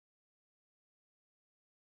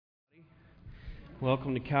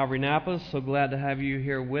Welcome to Calvary Napa. So glad to have you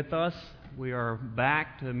here with us. We are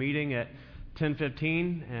back to the meeting at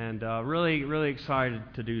 10:15, and really excited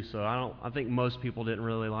to do so. I think most people didn't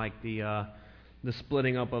really like the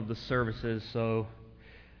splitting up of the services. So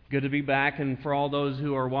good to be back. And for all those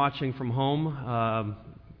who are watching from home,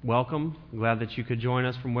 welcome. Glad that you could join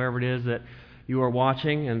us from wherever it is that you are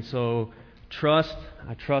watching. And so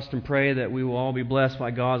I trust and pray that we will all be blessed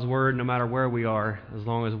by God's Word no matter where we are, as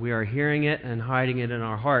long as we are hearing it and hiding it in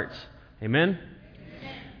our hearts. Amen?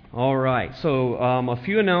 Amen. All right, so a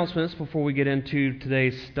few announcements before we get into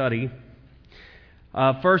today's study.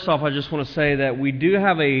 First off, I just want to say that we do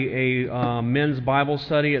have a men's Bible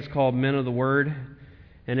study. It's called Men of the Word,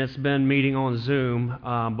 and it's been meeting on Zoom,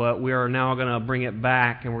 but we are now going to bring it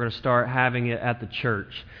back, and we're going to start having it at the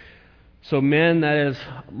church. So men, that is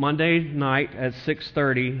Monday night at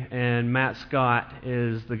 6:30, and Matt Scott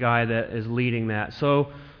is the guy that is leading that.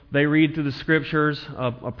 So they read through the Scriptures,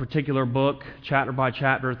 a particular book, chapter by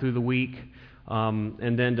chapter through the week,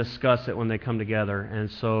 and then discuss it when they come together.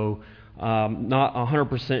 And so not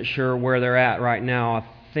 100% sure where they're at right now. I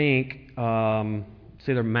think it's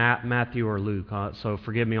either Matthew or Luke, so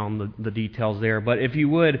forgive me on the details there. But if you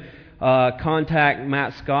would, contact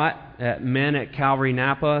Matt Scott at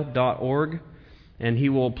men@calvarynapa.org, and he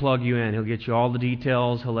will plug you in. He'll get you all the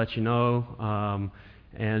details. He'll let you know,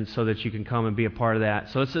 and so that you can come and be a part of that.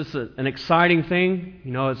 So it's just an exciting thing.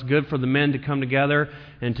 You know, it's good for the men to come together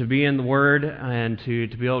and to be in the Word and to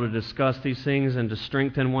be able to discuss these things and to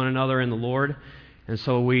strengthen one another in the Lord. And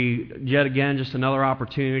so yet again, just another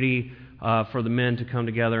opportunity for the men to come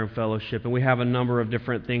together in fellowship. And we have a number of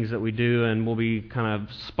different things that we do, and we'll be kind of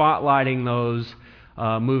spotlighting those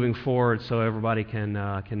moving forward so everybody can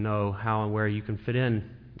know how and where you can fit in.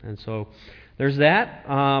 And so there's that.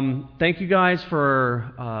 Thank you guys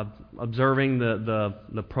for observing the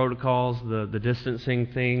protocols, the distancing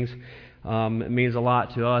things. It means a lot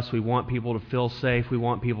to us. We want people to feel safe. We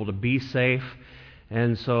want people to be safe.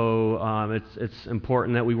 And so it's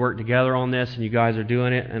important that we work together on this, and you guys are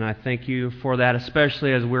doing it, and I thank you for that,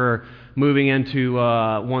 especially as we're moving into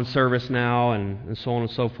one service now and so on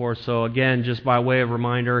and so forth. So again, just by way of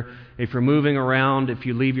reminder, if you're moving around, if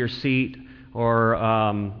you leave your seat or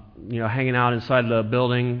hanging out inside the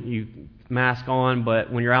building, you mask on, but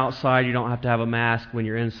when you're outside, you don't have to have a mask. When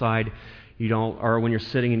you're inside, you don't, or when you're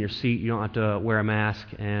sitting in your seat, you don't have to wear a mask.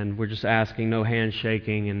 And we're just asking no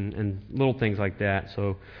handshaking and little things like that.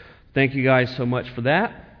 So thank you guys so much for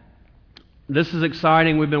that. This is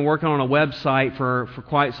exciting. We've been working on a website for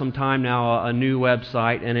quite some time now, a new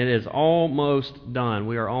website, and it is almost done.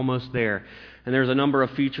 We are almost there. And there's a number of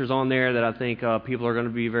features on there that I think people are going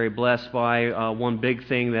to be very blessed by. One big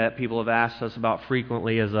thing that people have asked us about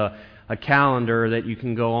frequently is a calendar that you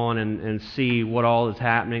can go on and see what all is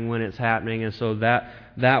happening, when it's happening, and so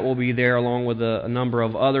that will be there along with a number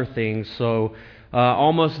of other things. So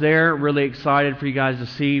almost there, really excited for you guys to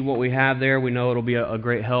see what we have there. We know it'll be a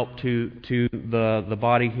great help to the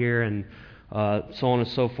body here and so on and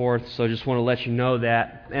so forth. So just want to let you know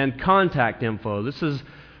that. And contact info. This is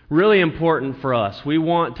really important for us. We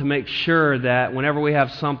want to make sure that whenever we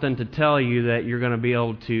have something to tell you, that you're going to be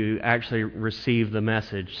able to actually receive the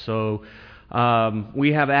message. So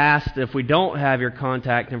we have asked, if we don't have your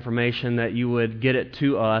contact information, that you would get it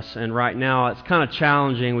to us. And right now it's kind of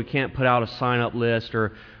challenging. We can't put out a sign-up list,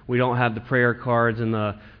 or we don't have the prayer cards in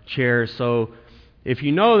the chairs. So if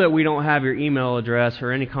you know that we don't have your email address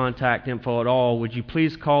or any contact info at all, would you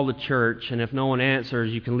please call the church, and if no one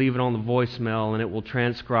answers, you can leave it on the voicemail, and it will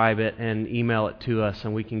transcribe it and email it to us,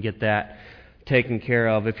 and we can get that taken care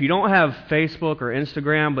of. If you don't have Facebook or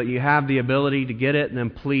Instagram, but you have the ability to get it,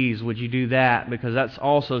 then please, would you do that, because that's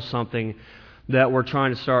also something that we're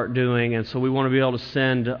trying to start doing. And so we want to be able to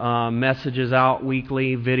send messages out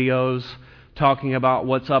weekly, videos, talking about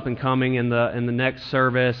what's up and coming in the next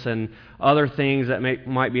service and other things that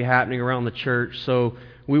might be happening around the church. So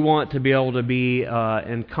we want to be able to be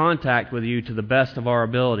in contact with you to the best of our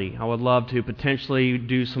ability. I would love to potentially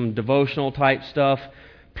do some devotional type stuff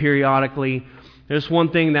periodically. There's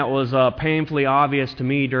one thing that was painfully obvious to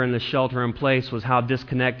me during the shelter in place was how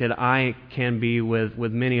disconnected I can be with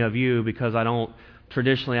many of you, because I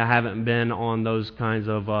haven't been on those kinds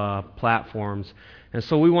of platforms. And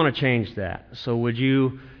so we want to change that. So would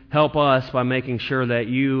you help us by making sure that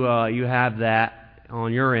you have that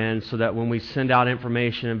on your end, so that when we send out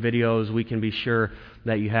information and videos, we can be sure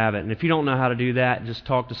that you have it. And if you don't know how to do that, just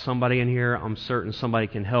talk to somebody in here. I'm certain somebody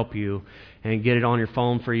can help you and get it on your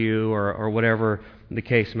phone for you, or whatever the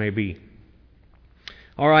case may be.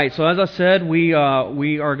 All right, so as I said, we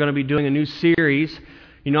are going to be doing a new series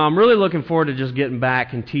I'm really looking forward to just getting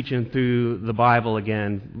back and teaching through the Bible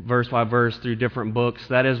again, verse by verse, through different books.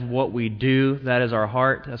 That is what we do. That is our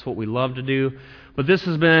heart. That's what we love to do. But this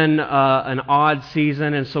has been an odd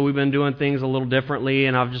season, and so we've been doing things a little differently,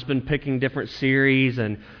 and I've just been picking different series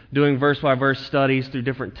and doing verse-by-verse studies through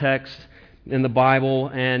different texts in the Bible.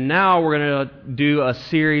 And now we're going to do a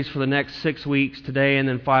series for the next 6 weeks, today and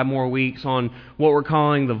then 5 more weeks, on what we're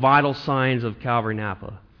calling the vital signs of Calvary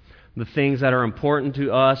Napa. The things that are important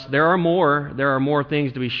to us. There are more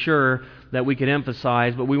things to be sure that we could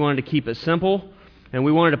emphasize, but we wanted to keep it simple. And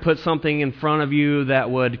we wanted to put something in front of you that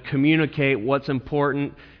would communicate what's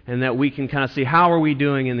important and that we can kind of see how are we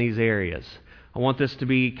doing in these areas. I want this to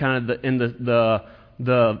be kind of in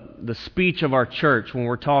the speech of our church when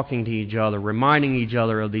we're talking to each other, reminding each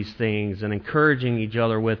other of these things and encouraging each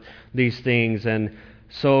other with these things. And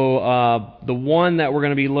so the one that we're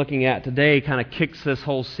going to be looking at today kind of kicks this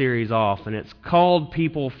whole series off, and it's Called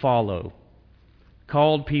People Follow.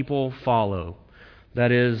 Called People Follow.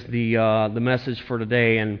 That is the message for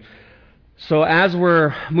today. And so as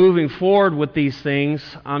we're moving forward with these things,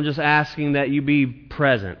 I'm just asking that you be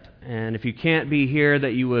present. And if you can't be here,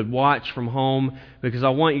 that you would watch from home, because I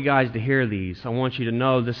want you guys to hear these. I want you to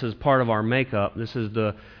know this is part of our makeup. This is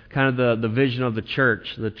the kind of the vision of the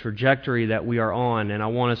church, the trajectory that we are on. And I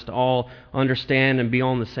want us to all understand and be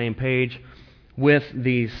on the same page with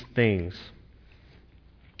these things.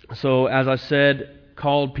 So as I said,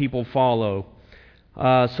 Called People Follow.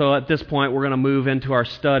 So at this point, we're going to move into our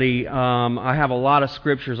study. I have a lot of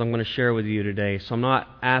scriptures I'm going to share with you today, so I'm not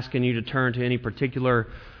asking you to turn to any particular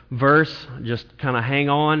verse. Just kind of hang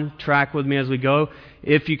on, track with me as we go.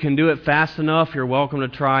 If you can do it fast enough, you're welcome to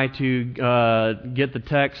try to get the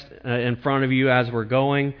text in front of you as we're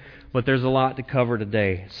going, but there's a lot to cover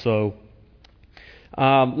today. So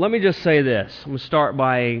let me just say this. I'm going to start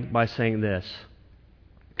by saying this.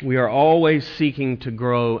 We are always seeking to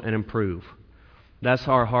grow and improve. That's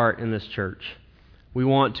our heart in this church. We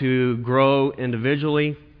want to grow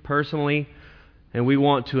individually, personally, and we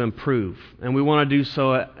want to improve. And we want to do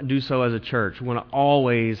so as a church. We want to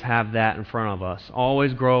always have that in front of us.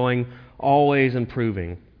 Always growing, always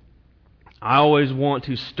improving. I always want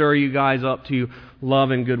to stir you guys up to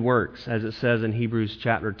love and good works, as it says in Hebrews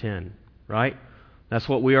chapter 10, right? That's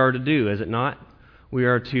what we are to do, is it not? We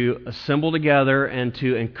are to assemble together and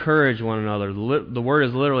to encourage one another. The word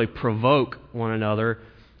is literally provoke one another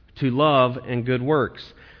to love and good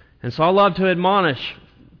works. And so I love to admonish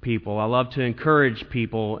people. I love to encourage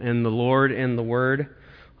people in the Lord and the Word.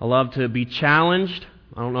 I love to be challenged.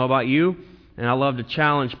 I don't know about you. And I love to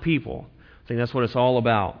challenge people. I think that's what it's all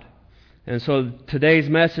about. And so today's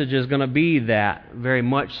message is going to be that, very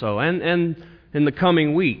much so. And in the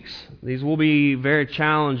coming weeks, these will be very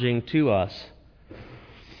challenging to us.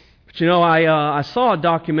 But I saw a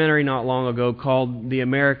documentary not long ago called The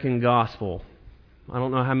American Gospel. I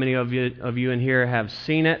don't know how many of you in here have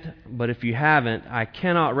seen it, but if you haven't, I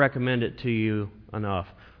cannot recommend it to you enough.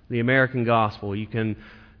 The American Gospel.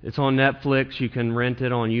 It's on Netflix. You can rent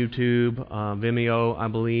it on YouTube, Vimeo, I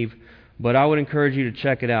believe. But I would encourage you to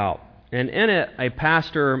check it out. And in it, a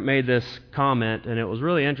pastor made this comment, and it was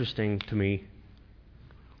really interesting to me.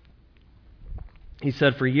 He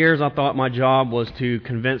said, "For years I thought my job was to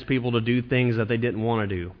convince people to do things that they didn't want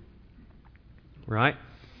to do." Right?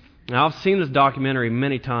 Now, I've seen this documentary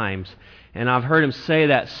many times, and I've heard him say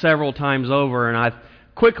that several times over, and I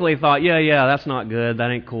quickly thought, yeah, that's not good.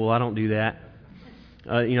 That ain't cool. I don't do that.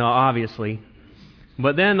 Obviously.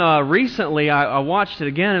 But then recently I watched it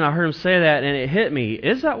again, and I heard him say that, and it hit me.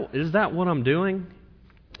 Is that what I'm doing?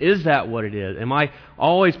 Is that what it is? Am I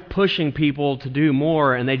always pushing people to do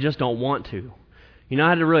more, and they just don't want to? I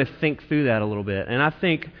had to really think through that a little bit. And I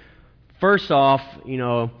think, first off,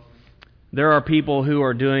 there are people who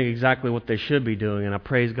are doing exactly what they should be doing, and I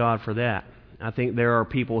praise God for that. I think there are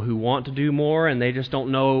people who want to do more, and they just don't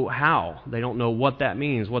know how. They don't know what that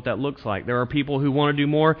means, what that looks like. There are people who want to do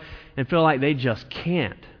more and feel like they just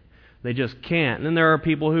can't. They just can't. And then there are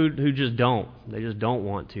people who just don't. They just don't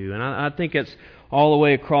want to. And I think it's all the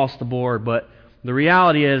way across the board, but the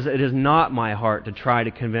reality is, it is not my heart to try to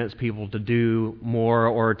convince people to do more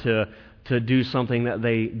or to do something that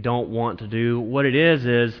they don't want to do. What it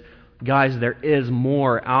is, guys, there is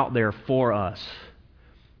more out there for us.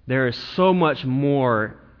 There is so much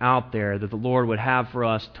more out there that the Lord would have for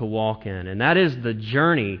us to walk in. And that is the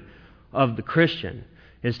journey of the Christian,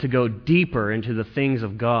 is to go deeper into the things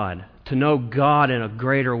of God, to know God in a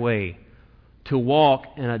greater way, to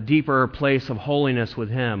walk in a deeper place of holiness with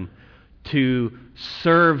Him, to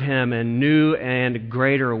serve Him in new and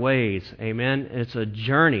greater ways. Amen? It's a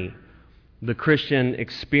journey, the Christian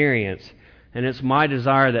experience. And it's my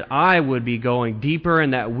desire that I would be going deeper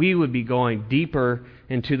and that we would be going deeper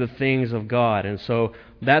into the things of God. And so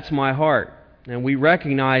that's my heart. And we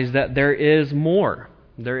recognize that there is more.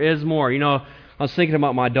 There is more. You know, I was thinking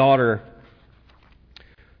about my daughter.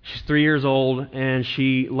 She's 3 years old, and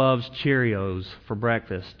she loves Cheerios for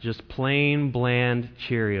breakfast. Just plain, bland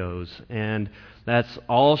Cheerios. And that's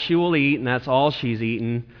all she will eat, and that's all she's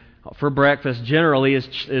eaten for breakfast generally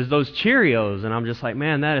is those Cheerios. And I'm just like,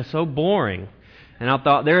 man, that is so boring. And I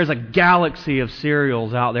thought, there is a galaxy of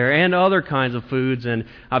cereals out there and other kinds of foods, and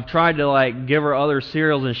I've tried to give her other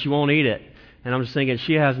cereals, and she won't eat it. And I'm just thinking,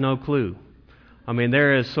 she has no clue. I mean,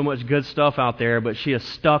 there is so much good stuff out there, but she is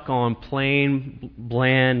stuck on plain,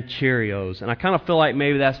 bland Cheerios. And I kind of feel like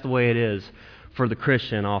maybe that's the way it is for the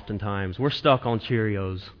Christian oftentimes. We're stuck on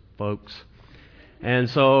Cheerios, folks. And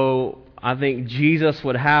so I think Jesus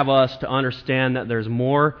would have us to understand that there's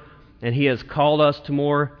more, and He has called us to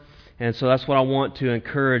more. And so that's what I want to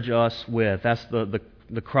encourage us with. That's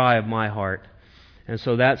the cry of my heart. And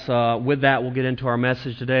so that's with that, we'll get into our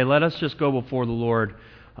message today. Let us just go before the Lord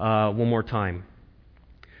one more time.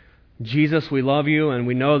 Jesus, we love You, and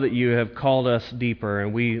we know that You have called us deeper,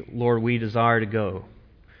 and Lord, we desire to go.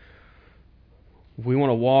 We want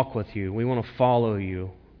to walk with You. We want to follow You.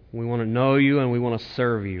 We want to know You, and we want to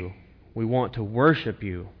serve You. We want to worship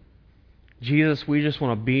You. Jesus, we just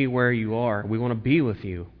want to be where You are. We want to be with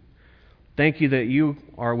You. Thank You that You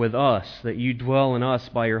are with us, that You dwell in us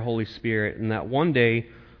by Your Holy Spirit, and that one day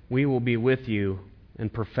we will be with You in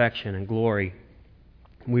perfection and glory.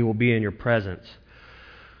 We will be in Your presence.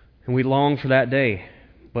 And we long for that day.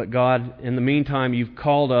 But God, in the meantime, You've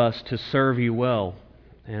called us to serve You well.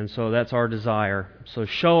 And so that's our desire. So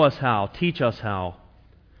show us how. Teach us how.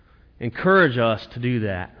 Encourage us to do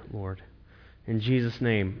that, Lord. In Jesus'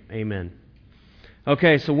 name, amen.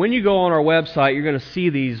 Okay, so when you go on our website, you're going to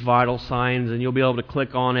see these vital signs, and you'll be able to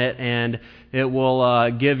click on it, and it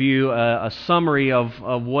will give you a summary of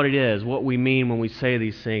what it is, what we mean when we say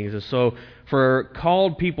these things. And so for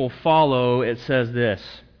called people follow, it says this.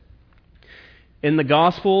 In the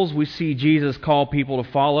Gospels, we see Jesus call people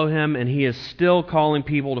to follow Him, and He is still calling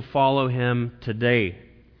people to follow Him today.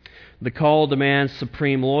 The call demands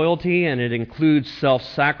supreme loyalty, and it includes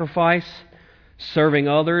self-sacrifice, serving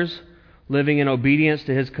others, living in obedience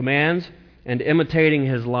to His commands, and imitating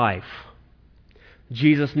His life.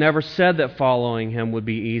 Jesus never said that following Him would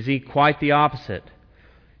be easy, quite the opposite.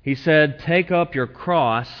 He said, "Take up your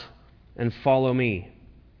cross and follow Me."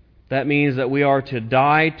 That means that we are to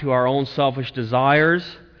die to our own selfish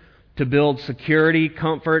desires, to build security,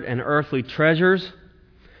 comfort, and earthly treasures.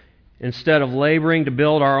 Instead of laboring to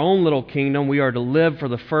build our own little kingdom, we are to live for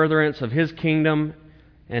the furtherance of His kingdom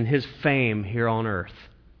and His fame here on earth.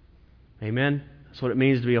 Amen? That's what it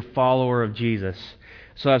means to be a follower of Jesus.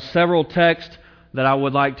 So I have several texts that I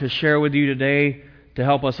would like to share with you today to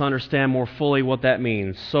help us understand more fully what that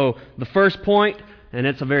means. So the first point, and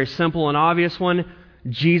it's a very simple and obvious one,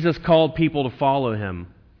 Jesus called people to follow Him.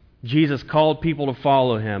 Jesus called people to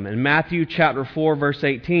follow Him. In Matthew chapter 4, verse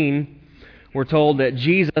 18, we're told that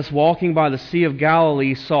Jesus, walking by the Sea of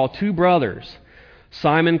Galilee, saw two brothers,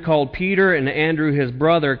 Simon called Peter and Andrew his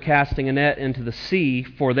brother, casting a net into the sea,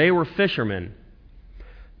 for they were fishermen.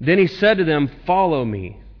 Then He said to them, "Follow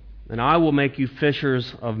Me, and I will make you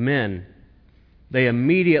fishers of men." They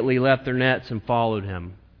immediately left their nets and followed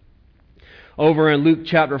Him. Over in Luke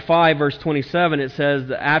chapter 5, verse 27, it says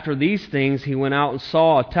that after these things He went out and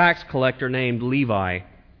saw a tax collector named Levi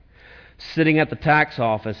sitting at the tax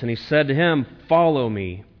office, and He said to him, "Follow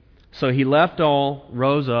Me." So he left all,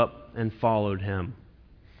 rose up, and followed Him.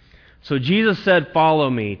 So Jesus said, "Follow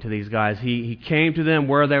Me" to these guys. He came to them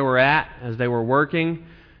where they were at as they were working,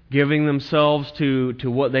 giving themselves to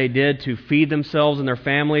what they did to feed themselves and their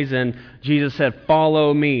families, and Jesus said,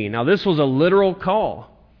 "Follow Me." Now this was a literal call.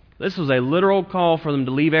 This was a literal call for them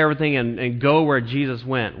to leave everything and go where Jesus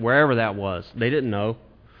went, wherever that was. They didn't know.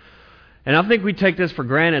 And I think we take this for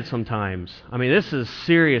granted sometimes. I mean, this is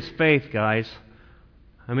serious faith, guys.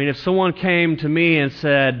 I mean, if someone came to me and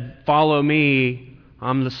said, "Follow Me,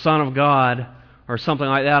 I'm the Son of God," or something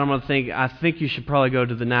like that, I'm going to think, I think you should probably go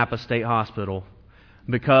to the Napa State Hospital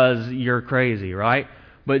because you're crazy, right?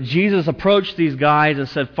 But Jesus approached these guys and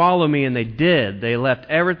said, "Follow Me," and they did. They left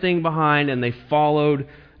everything behind and they followed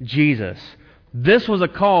Jesus. This was a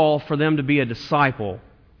call for them to be a disciple.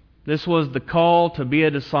 This was the call to be a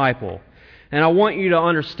disciple. And I want you to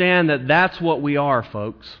understand that that's what we are,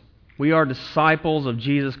 folks. We are disciples of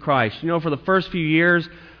Jesus Christ. You know, for the first few years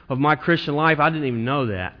of my Christian life, I didn't even know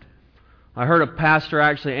that. I heard a pastor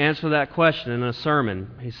actually answer that question in a sermon.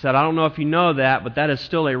 He said, "I don't know if you know that, but that is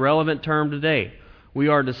still a relevant term today. We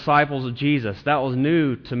are disciples of Jesus. That was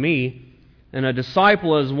new to me. And a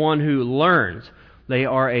disciple is one who learns. They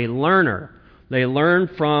are a learner. They learn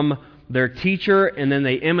from their teacher and then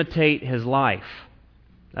they imitate his life.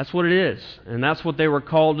 That's what it is. And that's what they were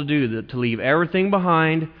called to do, to leave everything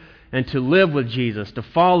behind and to live with Jesus, to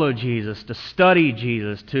follow Jesus, to study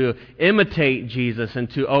Jesus, to imitate Jesus, and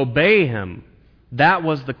to obey Him. That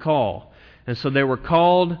was the call. And so they were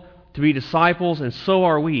called to be disciples, and so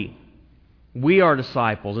are we. We are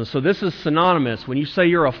disciples. And so this is synonymous. When you say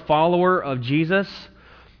you're a follower of Jesus,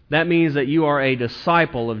 that means that you are a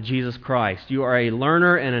disciple of Jesus Christ. You are a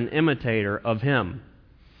learner and an imitator of Him.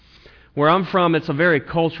 Where I'm from, it's a very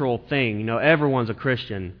cultural thing. Everyone's a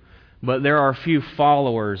Christian. But there are a few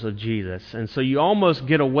followers of Jesus. And so you almost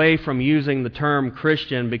get away from using the term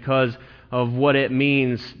Christian because of what it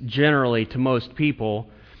means generally to most people.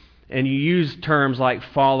 And you use terms like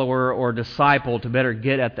follower or disciple to better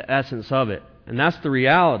get at the essence of it. And that's the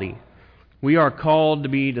reality. We are called to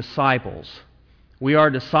be disciples. We are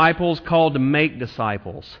disciples called to make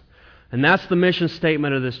disciples. And that's the mission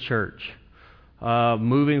statement of this church.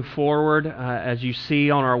 Moving forward, as you see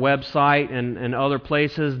on our website and other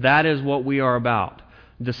places, that is what we are about.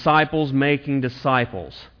 Disciples making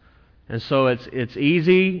disciples. And so it's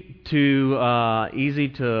easy to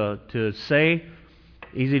say,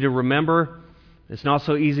 easy to remember. It's not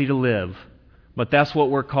so easy to live. But that's what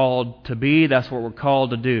we're called to be. That's what we're called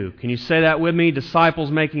to do. Can you say that with me? Disciples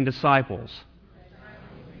making disciples.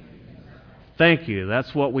 Thank you.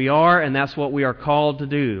 That's what we are, and that's what we are called to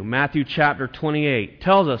do. Matthew chapter 28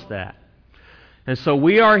 tells us that. And so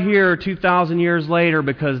we are here 2,000 years later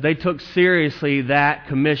because they took seriously that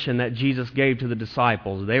commission that Jesus gave to the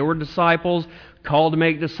disciples. They were disciples, called to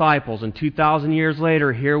make disciples, and 2,000 years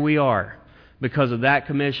later, here we are because of that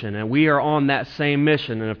commission. And we are on that same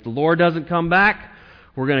mission. And if the Lord doesn't come back,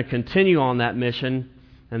 we're going to continue on that mission,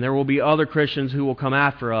 and there will be other Christians who will come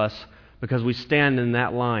after us because we stand in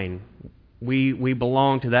that line. We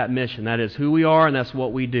belong to that mission. That is who we are, and that's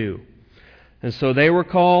what we do. And so they were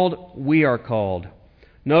called, we are called.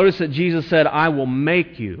 Notice that Jesus said, I will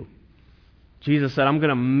make you. Jesus said, I'm going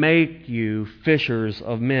to make you fishers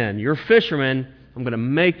of men. You're fishermen, I'm going to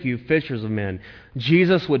make you fishers of men.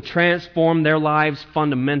 Jesus would transform their lives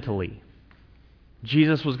fundamentally.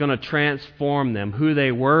 Jesus was going to transform them, who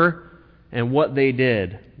they were and what they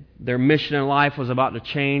did. Their mission in life was about to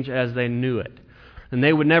change as they knew it. And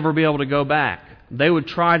they would never be able to go back. They would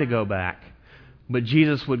try to go back. But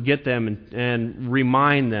Jesus would get them and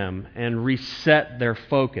remind them and reset their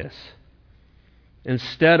focus.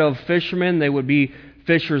 Instead of fishermen, they would be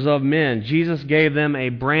fishers of men. Jesus gave them a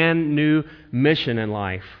brand new mission in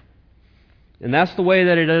life. And that's the way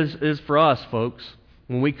that it is for us, folks.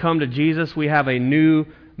 When we come to Jesus, we have a new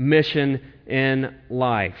mission in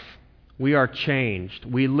life. We are changed.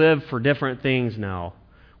 We live for different things now.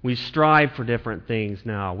 We strive for different things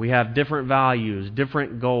now. We have different values,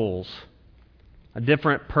 different goals, a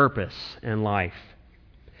different purpose in life.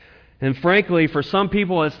 And frankly, for some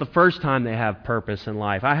people, it's the first time they have purpose in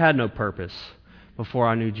life. I had no purpose before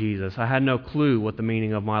I knew Jesus. I had no clue what the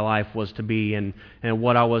meaning of my life was to be and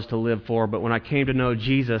what I was to live for. But when I came to know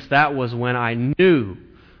Jesus, that was when I knew.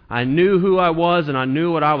 I knew who I was and I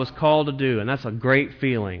knew what I was called to do. And that's a great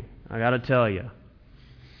feeling, I got to tell you.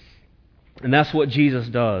 And that's what Jesus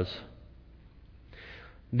does.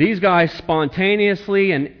 These guys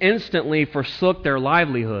spontaneously and instantly forsook their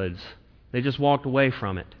livelihoods. They just walked away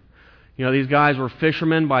from it. These guys were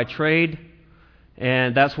fishermen by trade,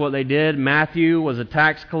 and that's what they did. Matthew was a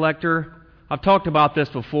tax collector. I've talked about this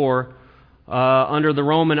before. Under the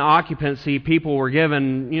Roman occupancy, people were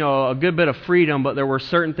given, a good bit of freedom, but there were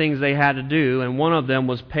certain things they had to do, and one of them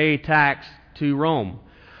was pay tax to Rome.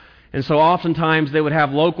 And so oftentimes they would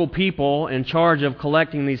have local people in charge of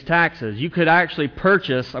collecting these taxes. You could actually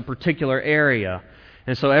purchase a particular area.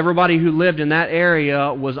 And so everybody who lived in that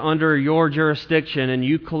area was under your jurisdiction, and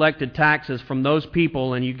you collected taxes from those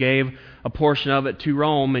people, and you gave a portion of it to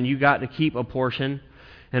Rome, and you got to keep a portion.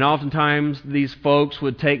 And oftentimes these folks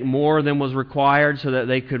would take more than was required so that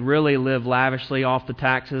they could really live lavishly off the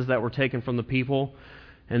taxes that were taken from the people.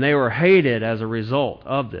 And they were hated as a result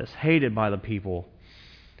of this, hated by the people.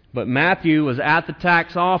 But Matthew was at the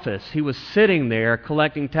tax office. He was sitting there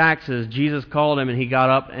collecting taxes. Jesus called him and he got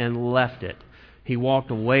up and left it. He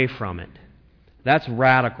walked away from it. That's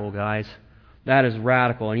radical, guys. That is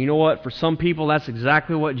radical. And you know what? For some people, that's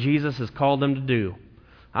exactly what Jesus has called them to do.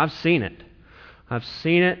 I've seen it. I've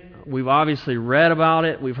seen it. We've obviously read about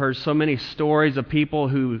it. We've heard so many stories of people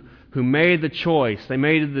who made the choice. They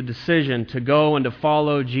made the decision to go and to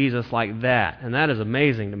follow Jesus like that. And that is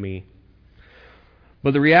amazing to me.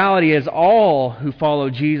 But the reality is all who follow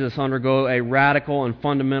Jesus undergo a radical and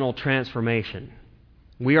fundamental transformation.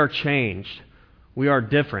 We are changed. We are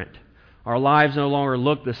different. Our lives no longer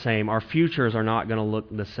look the same. Our futures are not going to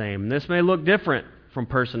look the same. This may look different from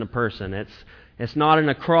person to person. It's not an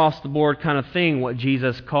across-the-board kind of thing what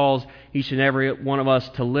Jesus calls each and every one of us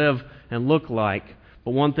to live and look like.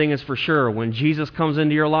 But one thing is for sure, when Jesus comes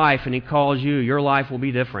into your life and He calls you, your life will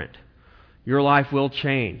be different. Your life will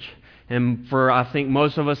change. And for, I think,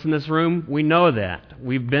 most of us in this room, we know that.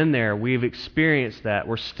 We've been there. We've experienced that.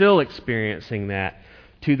 We're still experiencing that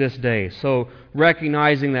to this day. So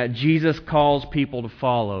recognizing that Jesus calls people to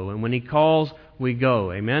follow. And when He calls, we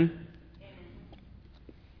go. Amen?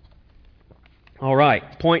 All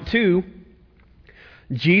right. Point 2.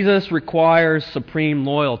 Jesus requires supreme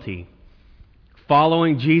loyalty.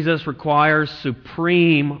 Following Jesus requires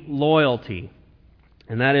supreme loyalty.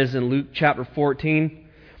 And that is in Luke chapter 14.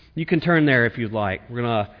 You can turn there if you'd like.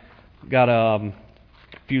 We're got a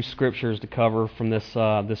few scriptures to cover from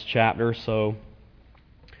this chapter. So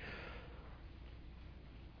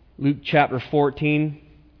Luke chapter 14,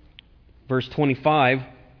 verse 25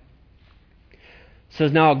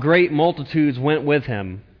 says, "Now great multitudes went with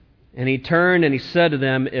Him, and He turned and He said to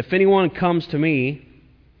them, If anyone comes to me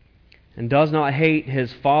and does not hate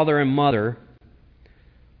his father and mother,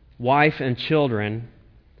 wife and children,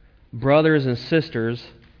 brothers and sisters,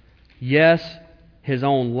 yes, his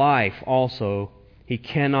own life also, he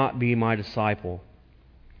cannot be my disciple.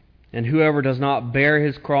 And whoever does not bear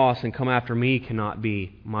his cross and come after me cannot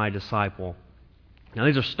be my disciple." Now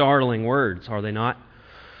these are startling words, are they not?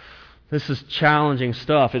 This is challenging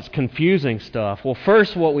stuff. It's confusing stuff. Well,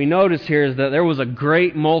 first what we notice here is that there was a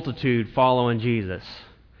great multitude following Jesus.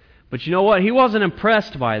 But you know what? He wasn't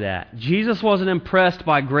impressed by that. Jesus wasn't impressed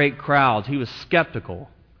by great crowds. He was skeptical.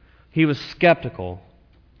 He was skeptical.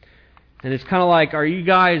 And it's kind of like, are you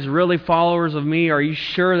guys really followers of me? Are you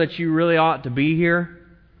sure that you really ought to be here?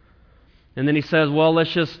 And then He says, well,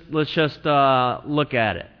 let's just look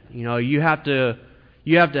at it. You know, you have to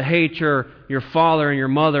hate your father and your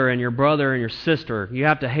mother and your brother and your sister. You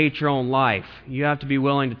have to hate your own life. You have to be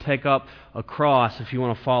willing to take up a cross if you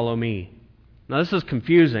want to follow me. Now, this is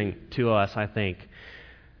confusing to us, I think.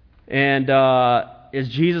 And is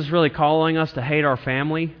Jesus really calling us to hate our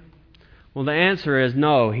family? Well, the answer is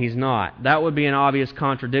no, He's not. That would be an obvious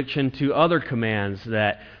contradiction to other commands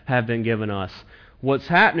that have been given us. What's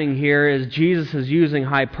happening here is Jesus is using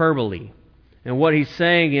hyperbole. And what He's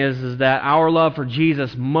saying is that our love for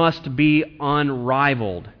Jesus must be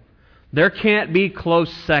unrivaled. There can't be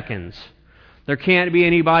close seconds. There can't be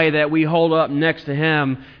anybody that we hold up next to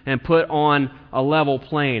Him and put on a level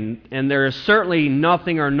plane. And there is certainly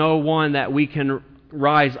nothing or no one that we can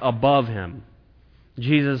rise above Him.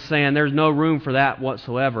 Jesus is saying there's no room for that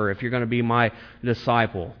whatsoever if you're going to be my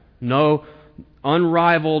disciple. No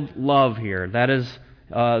unrivaled love here. That is,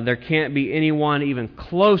 there can't be anyone even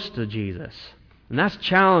close to Jesus. And that's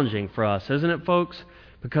challenging for us, isn't it, folks?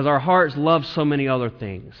 Because our hearts love so many other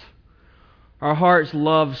things. Our hearts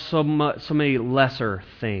love so many lesser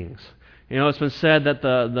things. You know, it's been said that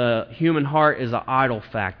the human heart is an idol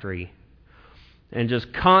factory. And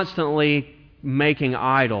just constantly making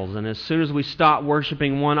idols. And as soon as we stop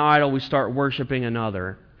worshiping one idol, we start worshiping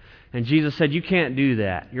another. And Jesus said, you can't do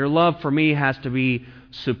that. Your love for me has to be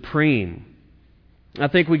supreme. I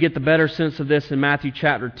think we get the better sense of this in Matthew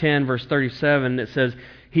chapter 10, verse 37. It says,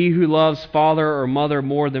 "He who loves father or mother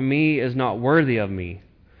more than me is not worthy of me.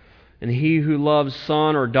 And he who loves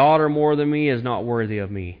son or daughter more than me is not worthy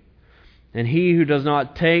of me. And he who does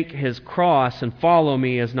not take his cross and follow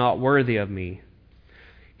me is not worthy of me.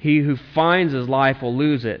 He who finds his life will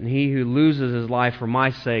lose it, and he who loses his life for my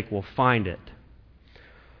sake will find it."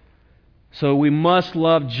 So we must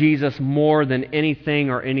love Jesus more than anything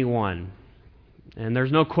or anyone. And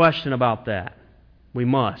there's no question about that. We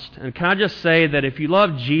must. And can I just say that if you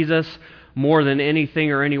love Jesus more than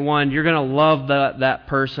anything or anyone, you're going to love that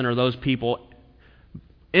person or those people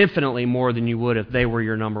infinitely more than you would if they were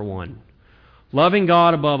your number one. Loving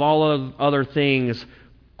God above all other things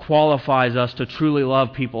qualifies us to truly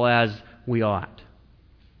love people as we ought.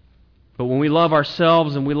 But when we love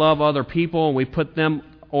ourselves and we love other people and we put them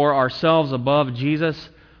or ourselves above Jesus,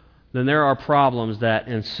 then there are problems that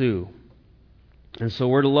ensue. And so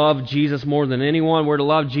we're to love Jesus more than anyone. We're to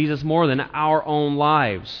love Jesus more than our own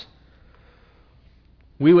lives.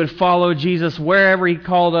 We would follow Jesus wherever He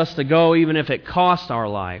called us to go, even if it cost our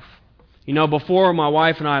life. You know, before my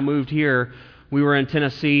wife and I moved here, we were in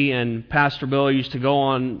Tennessee, and Pastor Bill used to go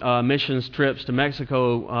on missions trips to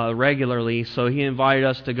Mexico regularly, so he invited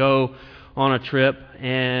us to go on a trip.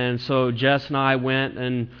 And so Jess and I went,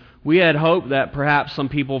 and we had hoped that perhaps some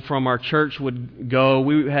people from our church would go.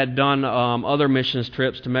 We had done other missions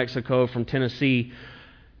trips to Mexico from Tennessee.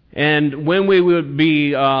 And when we would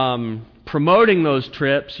be promoting those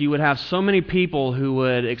trips, you would have so many people who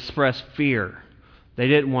would express fear. They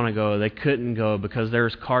didn't want to go. They couldn't go because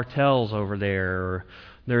there's cartels over there, or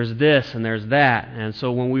there's this and there's that. And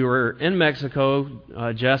so when we were in Mexico,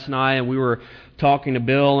 Jess and I, and we were talking to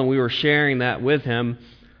Bill and we were sharing that with him,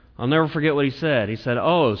 I'll never forget what he said. He said,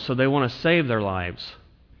 "Oh, so they want to save their lives."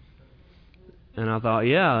 And I thought,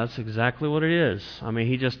 yeah, that's exactly what it is. I mean,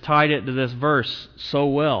 he just tied it to this verse so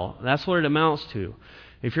well. That's what it amounts to.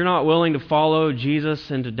 If you're not willing to follow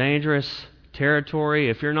Jesus into dangerous territory,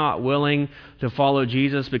 if you're not willing to follow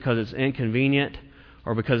Jesus because it's inconvenient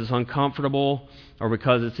or because it's uncomfortable or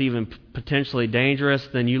because it's even potentially dangerous,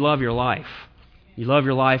 then you love your life. You love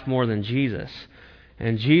your life more than Jesus.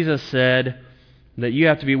 And Jesus said that you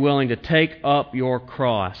have to be willing to take up your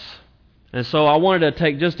cross. And so I wanted to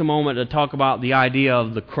take just a moment to talk about the idea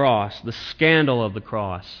of the cross, the scandal of the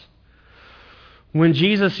cross. When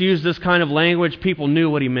Jesus used this kind of language, people knew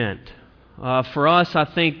what he meant. For us, I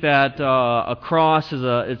think that a cross is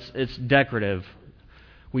it's decorative.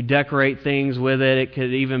 We decorate things with it. It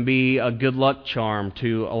could even be a good luck charm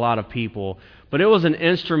to a lot of people. But it was an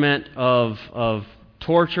instrument of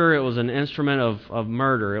torture. It was an instrument of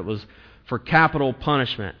murder. It was for capital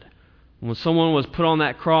punishment. When someone was put on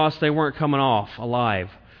that cross, they weren't coming off alive.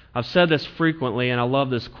 I've said this frequently, and I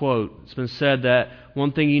love this quote. It's been said that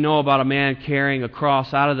one thing you know about a man carrying a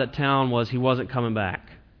cross out of that town was he wasn't coming back.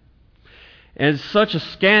 And it's such a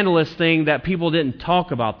scandalous thing that people didn't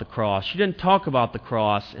talk about the cross. You didn't talk about the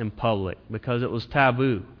cross in public because it was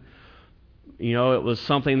taboo. You know, it was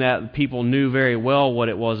something that people knew very well what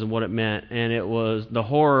it was and what it meant. And it was the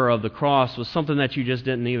horror of the cross was something that you just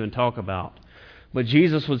didn't even talk about. But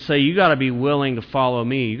Jesus would say, you got to be willing to follow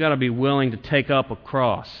me. You got to be willing to take up a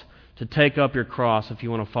cross, to take up your cross if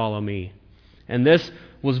you want to follow me. And this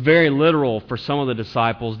was very literal for some of the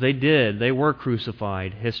disciples. They did. They were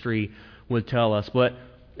crucified, history would tell us. But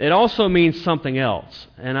it also means something else.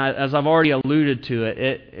 And as I've already alluded to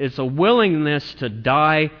it's a willingness to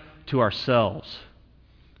die to ourselves.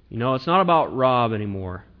 You know, it's not about Rob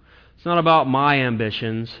anymore. It's not about my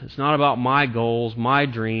ambitions. It's not about my goals, my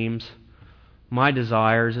dreams, my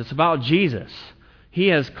desires. It's about Jesus. He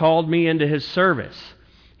has called me into His service.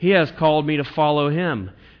 He has called me to follow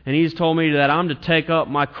Him. And He's told me that I'm to take up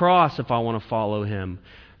my cross if I want to follow Him.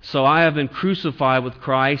 So I have been crucified with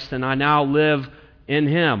Christ, and I now live in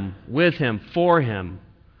Him, with Him, for Him.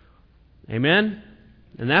 Amen?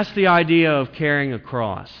 And that's the idea of carrying a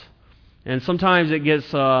cross. And sometimes it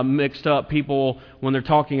gets mixed up. People, when they're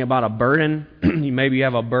talking about a burden, maybe you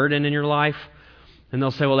have a burden in your life, and they'll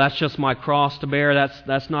say, well, that's just my cross to bear.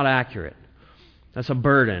 That's not accurate. That's a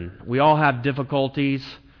burden. We all have difficulties.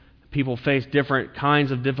 People face different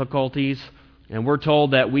kinds of difficulties. And we're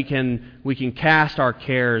told that we can cast our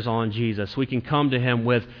cares on Jesus. We can come to Him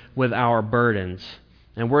with our burdens.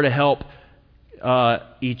 And we're to help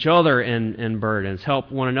each other in burdens, help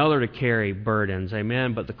one another to carry burdens.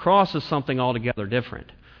 Amen? But the cross is something altogether different.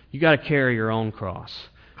 You got to carry your own cross.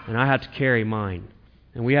 And I have to carry mine.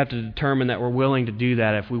 And we have to determine that we're willing to do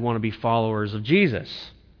that if we want to be followers of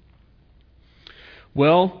Jesus.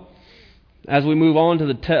 Well, as we move on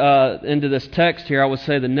to into this text here, I would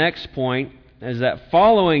say the next point is that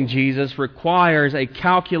following Jesus requires a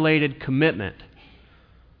calculated commitment.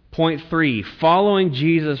 Point 3, following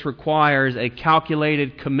Jesus requires a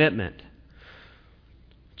calculated commitment.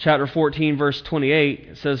 Chapter 14, verse 28,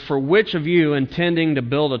 it says, "For which of you, intending to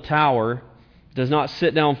build a tower, does not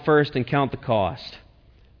sit down first and count the cost,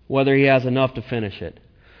 whether he has enough to finish it?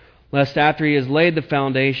 Lest after he has laid the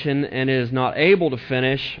foundation and is not able to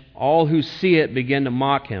finish, all who see it begin to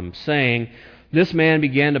mock him, saying, 'This man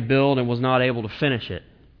began to build and was not able to finish it.'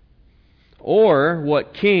 Or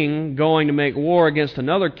what king, going to make war against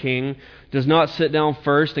another king, does not sit down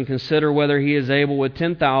first and consider whether he is able with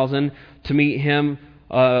 10,000 to meet him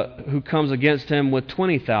who comes against him with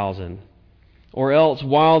 20,000? Or else,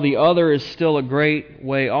 while the other is still a great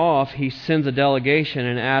way off, he sends a delegation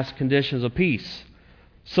and asks conditions of peace.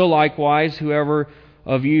 So likewise, whoever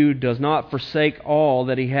of you does not forsake all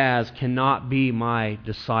that he has cannot be my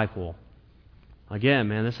disciple." Again,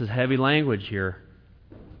 man, this is heavy language here.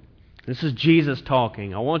 This is Jesus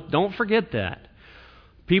talking. Don't forget that.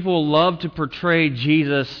 People love to portray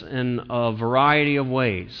Jesus in a variety of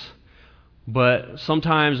ways. But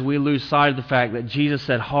sometimes we lose sight of the fact that Jesus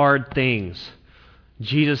said hard things.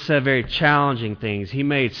 Jesus said very challenging things. He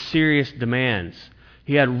made serious demands.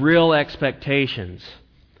 He had real expectations.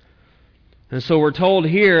 And so we're told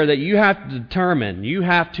here that you have to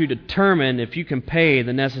determine if you can pay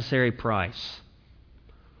the necessary price.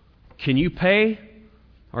 Can you pay?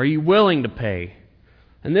 Are you willing to pay?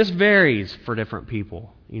 And this varies for different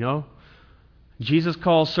people, Jesus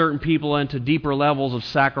calls certain people into deeper levels of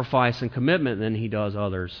sacrifice and commitment than He does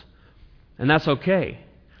others. And that's okay.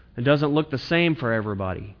 It doesn't look the same for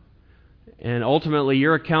everybody. And ultimately,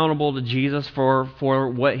 you're accountable to Jesus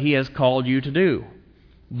for what He has called you to do.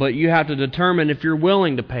 But you have to determine if you're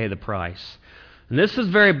willing to pay the price. And this is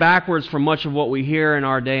very backwards from much of what we hear in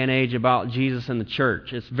our day and age about Jesus and the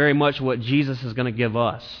church. It's very much what Jesus is going to give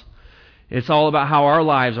us. It's all about how our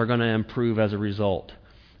lives are going to improve as a result.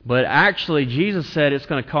 But actually, Jesus said it's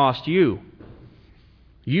going to cost you.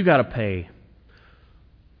 You got to pay.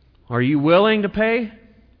 Are you willing to pay?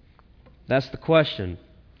 That's the question.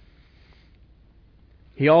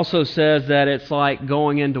 He also says that it's like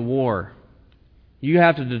going into war. You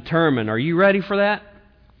have to determine, are you ready for that?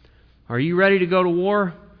 Are you ready to go to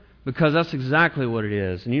war? Because that's exactly what it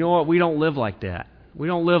is. And you know what? We don't live like that. We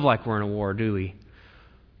don't live like we're in a war, do we?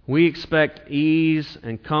 We expect ease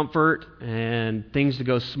and comfort and things to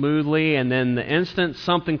go smoothly, and then the instant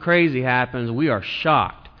something crazy happens, we are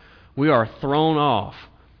shocked. We are thrown off.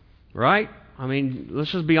 Right? I mean,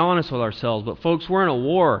 let's just be honest with ourselves. But folks, we're in a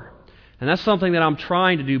war. And that's something that I'm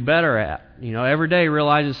trying to do better at. Every day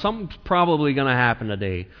realizing something's probably going to happen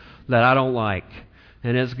today that I don't like.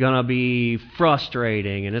 And it's going to be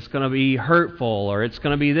frustrating, and it's going to be hurtful, or it's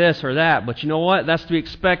going to be this or that. But you know what? That's to be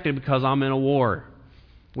expected because I'm in a war.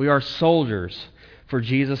 We are soldiers for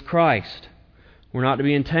Jesus Christ. We're not to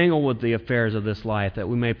be entangled with the affairs of this life, that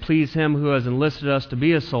we may please Him who has enlisted us to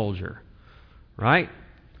be a soldier. Right?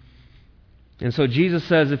 And so Jesus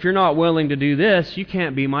says, if you're not willing to do this, you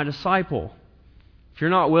can't be my disciple. If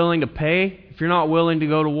you're not willing to pay, if you're not willing to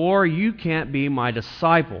go to war, you can't be my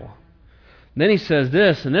disciple. Then He says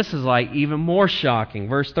this, and this is like even more shocking.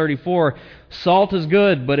 Verse 34, salt is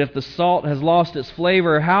good, but if the salt has lost its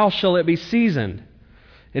flavor, how shall it be seasoned?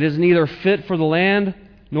 It is neither fit for the land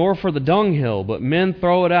nor for the dunghill, but men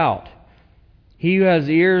throw it out. He who has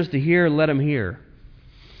ears to hear, let him hear.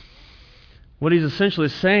 What He's essentially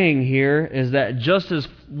saying here is that just as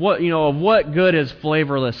of what good is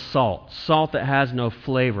flavorless salt? Salt that has no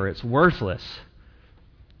flavor. It's worthless.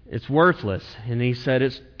 It's worthless. And He said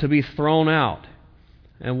it's to be thrown out.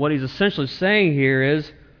 And what He's essentially saying here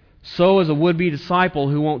is, so is a would-be disciple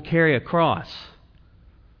who won't carry a cross.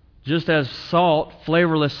 Just as salt,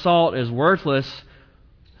 flavorless salt, is worthless,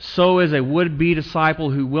 so is a would-be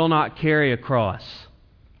disciple who will not carry a cross.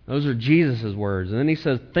 Those are Jesus' words. And then He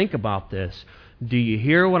says, think about this. Do you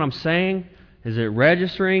hear what I'm saying? Is it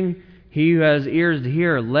registering? He who has ears to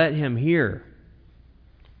hear, let him hear.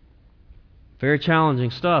 Very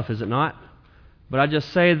challenging stuff, is it not? But I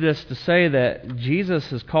just say this to say that Jesus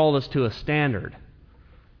has called us to a standard.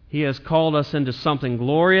 He has called us into something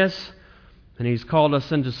glorious, and He's called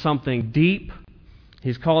us into something deep.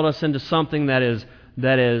 He's called us into something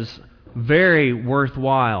that is very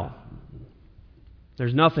worthwhile.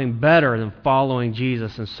 There's nothing better than following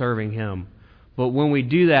Jesus and serving Him. But when we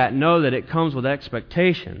do that, know that it comes with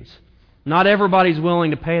expectations. Not everybody's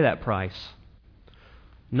willing to pay that price.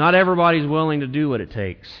 Not everybody's willing to do what it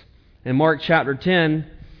takes. In Mark chapter 10,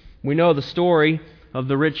 we know the story of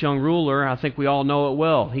the rich young ruler. I think we all know it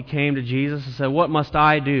well. He came to Jesus and said, what must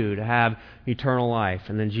I do to have eternal life?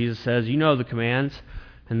 And then Jesus says, you know the commands.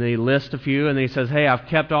 And then He lists a few, and then He says, hey, I've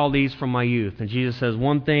kept all these from my youth. And Jesus says,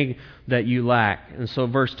 one thing that you lack. And so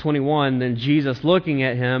verse 21, then Jesus, looking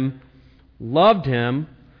at him, loved him,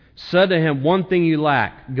 said to him, one thing you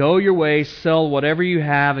lack. Go your way, sell whatever you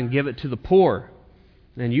have, and give it to the poor,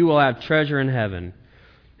 and you will have treasure in heaven.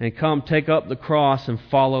 And come, take up the cross and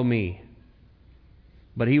follow me.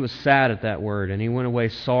 But he was sad at that word, and he went away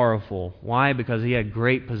sorrowful. Why? Because he had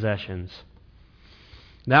great possessions.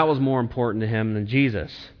 That was more important to him than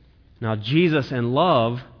Jesus. Now, Jesus in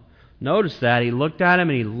love, notice that. He looked at him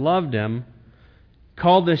and He loved him,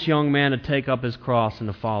 called this young man to take up his cross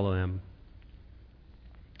and to follow Him.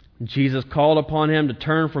 Jesus called upon him to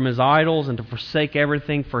turn from his idols and to forsake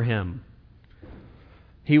everything for Him.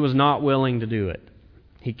 He was not willing to do it.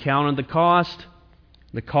 He counted the cost.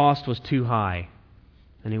 The cost was too high.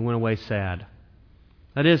 And he went away sad.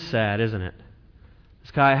 That is sad, isn't it?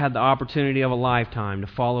 This guy had the opportunity of a lifetime to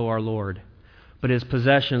follow our Lord, but his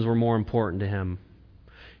possessions were more important to him.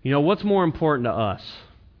 You know, what's more important to us?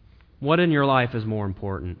 What in your life is more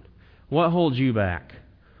important? What holds you back?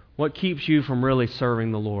 What keeps you from really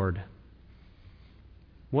serving the Lord?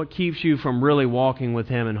 What keeps you from really walking with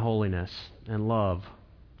Him in holiness and love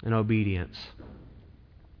and obedience?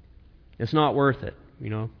 It's not worth it,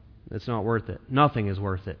 It's not worth it. Nothing is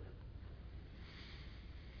worth it.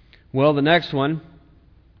 Well, the next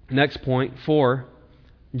point, 4,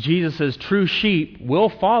 Jesus' true sheep will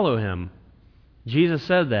follow Him. Jesus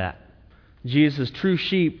said that. Jesus' true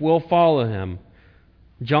sheep will follow Him.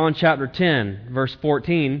 John chapter 10, verse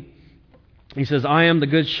 14, He says, I am the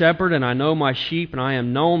good shepherd, and I know my sheep, and I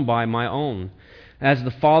am known by my own. As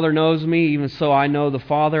the Father knows me, even so I know the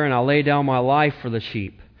Father, and I lay down my life for the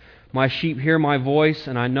sheep. My sheep hear my voice,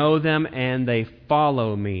 and I know them, and they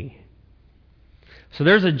follow me. So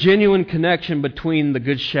there's a genuine connection between the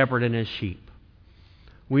good shepherd and his sheep.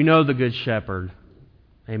 We know the good shepherd.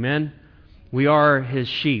 Amen? We are his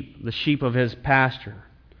sheep, the sheep of his pasture.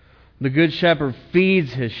 The good shepherd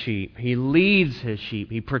feeds his sheep. He leads his sheep.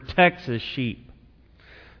 He protects his sheep.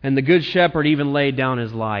 And the good shepherd even laid down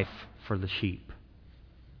his life for the sheep.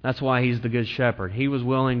 That's why he's the good shepherd. He was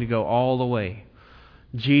willing to go all the way.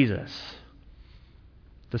 Jesus,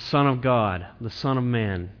 the Son of God, the Son of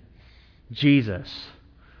Man, Jesus,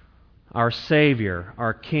 our Savior,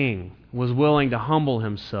 our King, was willing to humble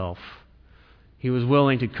Himself. He was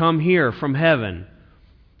willing to come here from heaven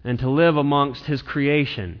and to live amongst His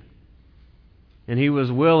creation. And He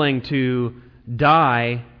was willing to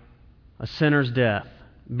die a sinner's death,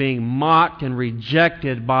 being mocked and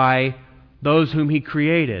rejected by those whom He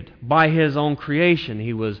created. By His own creation,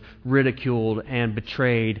 He was ridiculed and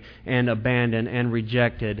betrayed and abandoned and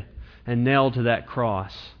rejected and nailed to that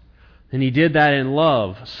cross. And He did that in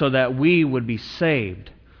love so that we would be saved.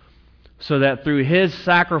 So that through His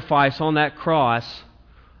sacrifice on that cross,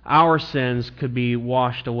 our sins could be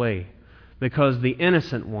washed away. Because the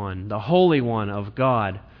innocent one, the Holy One of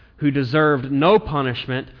God, who deserved no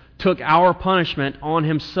punishment, took our punishment on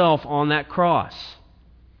Himself on that cross.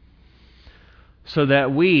 So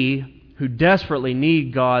that we, who desperately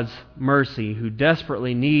need God's mercy, who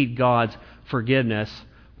desperately need God's forgiveness,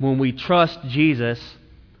 when we trust Jesus,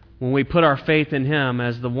 when we put our faith in Him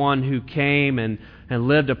as the one who came and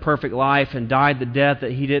lived a perfect life and died the death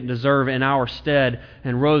that He didn't deserve in our stead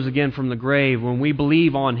and rose again from the grave, when we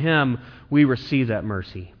believe on Him, we receive that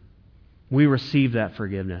mercy. We receive that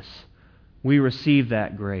forgiveness. We receive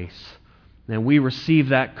that grace. And we receive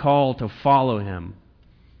that call to follow Him.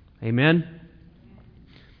 Amen?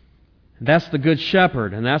 That's the Good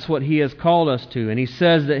Shepherd, and that's what He has called us to. And He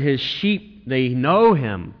says that His sheep, they know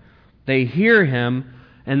Him, they hear Him,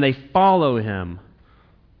 and they follow Him.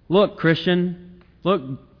 Look, Christian, look,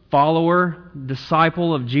 follower,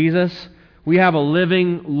 disciple of Jesus, we have a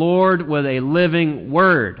living Lord with a living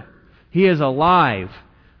Word. He is alive,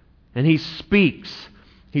 and He speaks.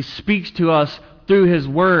 He speaks to us through His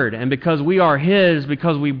Word, and because we are His,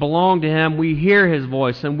 because we belong to Him, we hear His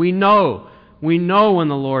voice, and we know when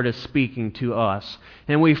the Lord is speaking to us,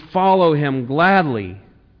 and we follow Him gladly.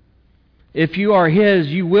 If you are His,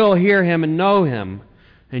 you will hear Him and know Him.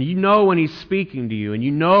 And you know when He's speaking to you, and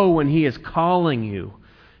you know when He is calling you.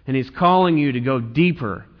 And He's calling you to go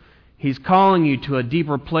deeper. He's calling you to a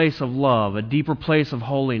deeper place of love, a deeper place of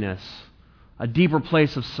holiness, a deeper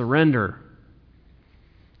place of surrender.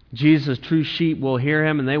 Jesus' true sheep will hear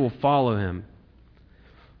Him and they will follow Him.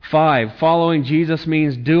 5, following Jesus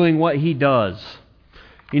means doing what He does.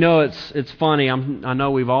 You know, it's funny. I know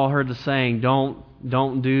we've all heard the saying,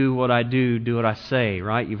 don't do what I do, do what I say,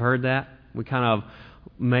 right? You've heard that? We kind of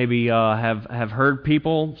maybe have heard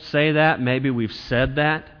people say that. Maybe we've said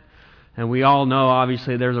that. And we all know,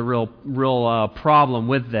 obviously, there's a real problem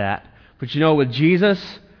with that. But you know, with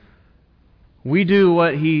Jesus, we do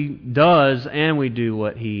what He does and we do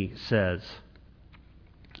what He says.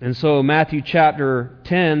 And so Matthew chapter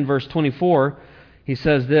 10, verse 24, He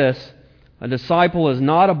says this, a disciple is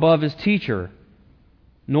not above his teacher,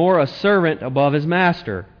 nor a servant above his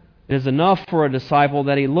master. It is enough for a disciple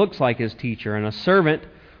that he looks like his teacher, and a servant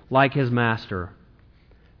like his master.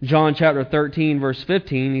 John chapter 13, verse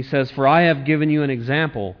 15, He says, for I have given you an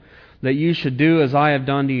example, that you should do as I have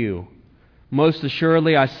done to you. Most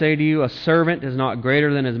assuredly I say to you, a servant is not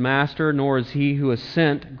greater than his master, nor is he who is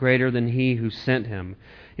sent greater than he who sent him.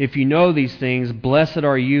 If you know these things, blessed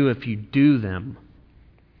are you if you do them.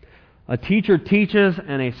 A teacher teaches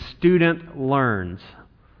and a student learns.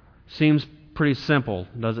 Seems pretty simple,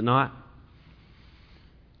 does it not?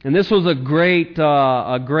 And this was a great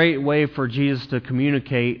way for Jesus to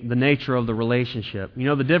communicate the nature of the relationship. You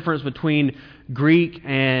know, the difference between Greek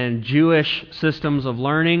and Jewish systems of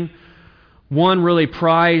learning. One really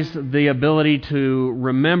prized the ability to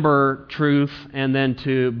remember truth and then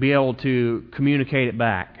to be able to communicate it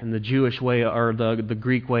back in the Jewish way or the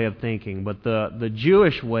Greek way of thinking. But the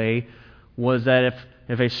Jewish way was that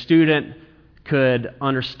if a student could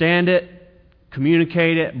understand it,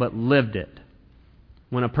 communicate it, but lived it.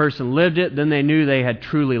 When a person lived it, then they knew they had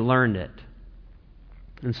truly learned it.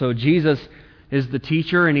 And so Jesus is the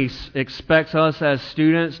teacher, and He expects us as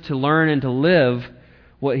students to learn and to live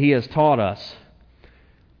what He has taught us.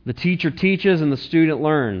 The teacher teaches and the student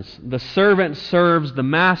learns. The servant serves the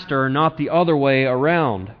master, not the other way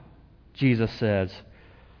around, Jesus says.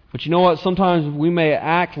 But you know what? Sometimes we may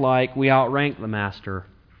act like we outrank the master.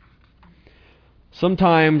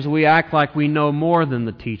 Sometimes we act like we know more than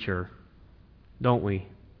the teacher, don't we?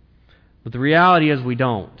 But the reality is we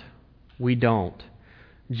don't. We don't.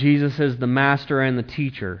 Jesus is the master and the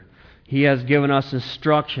teacher. He has given us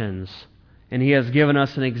instructions, and He has given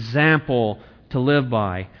us an example to live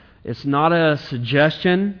by. It's not a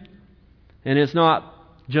suggestion, and it's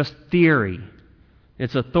not just theory.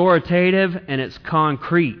 It's authoritative and it's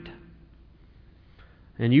concrete.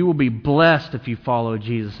 And you will be blessed if you follow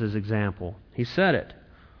Jesus' example. He said it.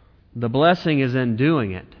 The blessing is in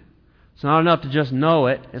doing it. It's not enough to just know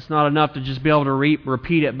it. It's not enough to just be able to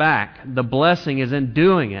repeat it back. The blessing is in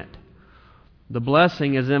doing it. The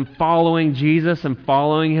blessing is in following Jesus and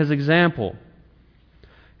following His example.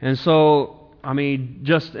 And so,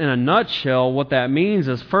 just in a nutshell, what that means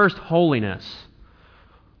is first, holiness.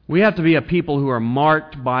 We have to be a people who are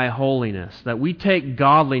marked by holiness, that we take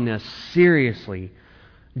godliness seriously.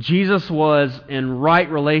 Jesus was in right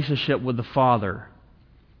relationship with the Father,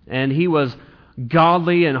 and He was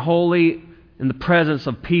godly and holy in the presence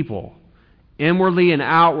of people. Inwardly and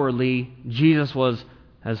outwardly, Jesus was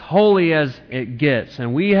as holy as it gets,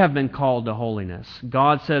 and we have been called to holiness.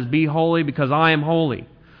 God says, "Be holy because I am holy."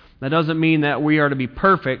 That doesn't mean that we are to be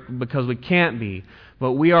perfect, because we can't be,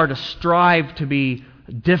 but we are to strive to be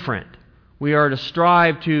different. We are to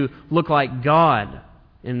strive to look like God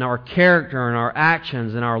in our character, in our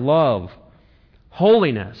actions, in our love.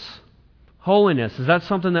 Holiness. Holiness, is that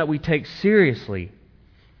something that we take seriously?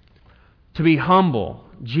 To be humble.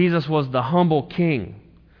 Jesus was the humble King.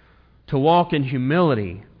 To walk in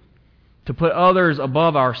humility. To put others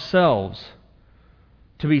above ourselves.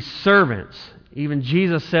 To be servants. Even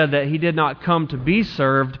Jesus said that He did not come to be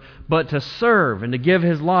served, but to serve and to give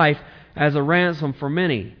His life as a ransom for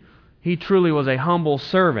many. He truly was a humble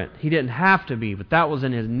servant. He didn't have to be, but that was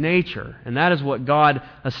in His nature. And that is what God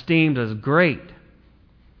esteemed as great.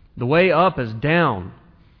 The way up is down,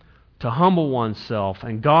 to humble oneself,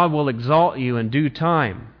 and God will exalt you in due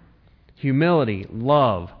time. Humility,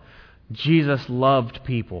 love. Jesus loved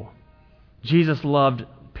people. Jesus loved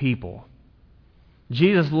people.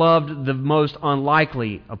 Jesus loved the most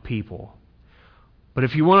unlikely of people. But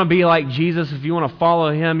if you want to be like Jesus, if you want to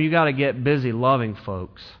follow Him, you got to get busy loving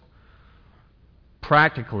folks.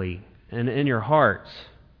 Practically and in your hearts.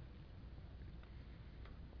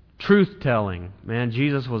 Truth-telling. Man,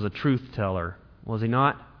 Jesus was a truth-teller, was He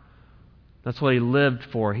not? That's what He lived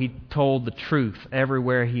for. He told the truth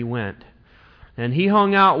everywhere He went. And He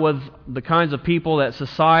hung out with the kinds of people that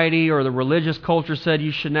society or the religious culture said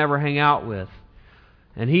you should never hang out with.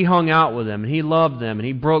 And He hung out with them, and He loved them, and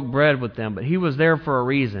He broke bread with them. But He was there for a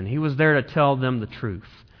reason. He was there to tell them the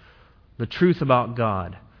truth. The truth about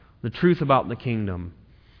God. The truth about the kingdom.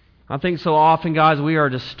 I think so often, guys, we are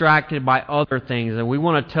distracted by other things, and we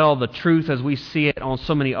want to tell the truth as we see it on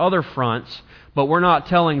so many other fronts, but we're not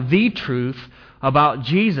telling the truth about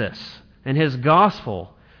Jesus and His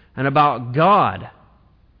gospel and about God.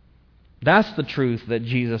 That's the truth that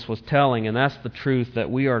Jesus was telling, and that's the truth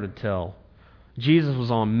that we are to tell. Jesus was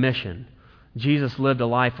on mission. Jesus lived a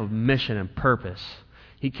life of mission and purpose.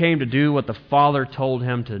 He came to do what the Father told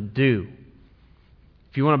Him to do.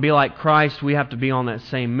 If you want to be like Christ, we have to be on that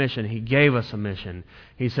same mission. He gave us a mission.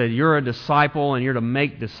 He said, "You're a disciple and you're to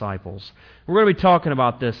make disciples." We're going to be talking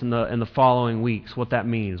about this in the following weeks, what that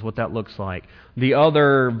means, what that looks like. The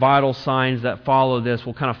other vital signs that follow this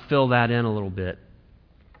will kind of fill that in a little bit.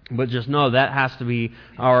 But just know that has to be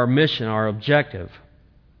our mission, our objective.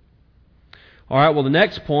 All right, well, the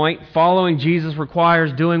next point, following Jesus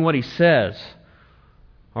requires doing what He says.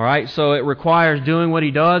 All right, so it requires doing what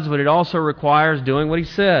He does, but it also requires doing what He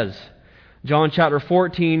says. John chapter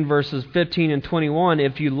 14, verses 15 and 21,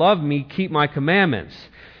 "If you love Me, keep My commandments.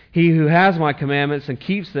 He who has My commandments and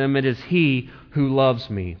keeps them, it is he who loves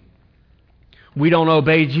Me." We don't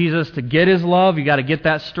obey Jesus to get His love. You got to get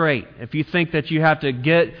that straight. If you think that you have to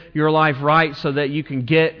get your life right so that you can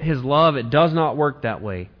get His love, it does not work that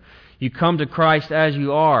way. You come to Christ as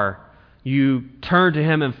you are. You turn to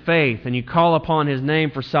Him in faith and you call upon His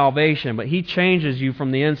name for salvation. But He changes you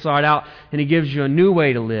from the inside out and He gives you a new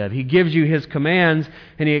way to live. He gives you His commands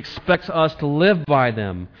and He expects us to live by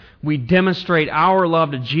them. We demonstrate our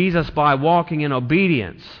love to Jesus by walking in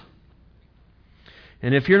obedience.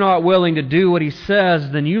 And if you're not willing to do what He says,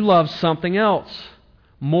 then you love something else.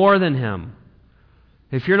 more than Him.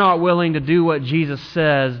 If you're not willing to do what Jesus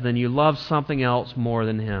says, then you love something else more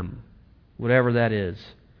than Him, whatever that is.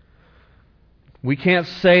 We can't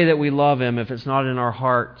say that we love Him if it's not in our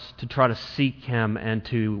hearts to try to seek Him and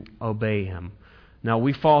to obey Him. Now,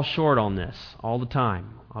 we fall short on this all the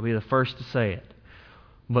time. I'll be the first to say it.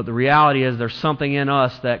 But the reality is there's something in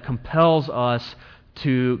us that compels us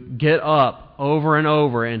to get up over and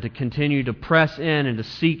over and to continue to press in and to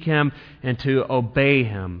seek Him and to obey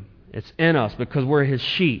Him. It's in us because we're His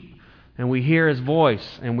sheep and we hear His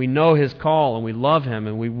voice and we know His call and we love Him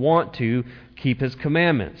and we want to keep His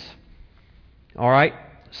commandments. All right?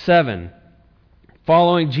 7.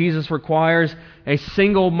 Following Jesus requires a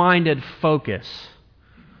single-minded focus.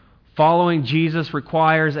 Following Jesus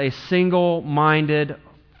requires a single-minded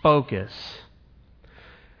focus.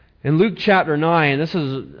 In Luke chapter 9, this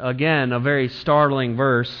is, again, a very startling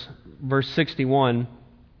verse, verse 61.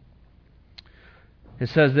 It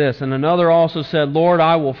says this, "And another also said, Lord,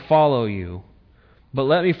 I will follow you, but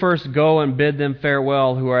let me first go and bid them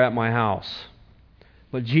farewell who are at my house.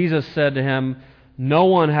 But Jesus said to him, No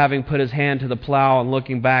one having put his hand to the plow and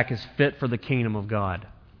looking back is fit for the kingdom of God."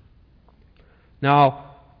 Now,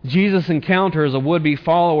 Jesus encounters a would-be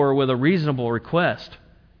follower with a reasonable request.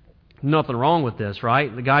 Nothing wrong with this,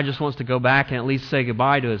 right? The guy just wants to go back and at least say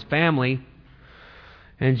goodbye to his family.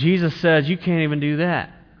 And Jesus says, you can't even do that.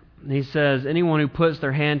 And He says, anyone who puts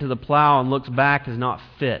their hand to the plow and looks back is not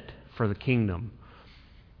fit for the kingdom.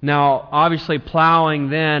 Now, obviously, plowing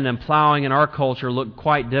then and plowing in our culture look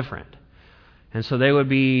quite different. And so they would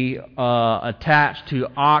be attached to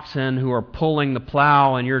oxen who are pulling the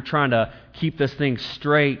plow, and you're trying to keep this thing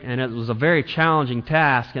straight. And it was a very challenging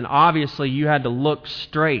task. And obviously, you had to look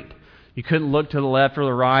straight. You couldn't look to the left or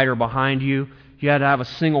the right or behind you. You had to have a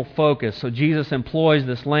single focus. So Jesus employs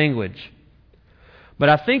this language. But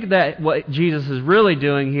I think that what Jesus is really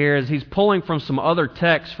doing here is He's pulling from some other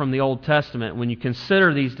texts from the Old Testament. When you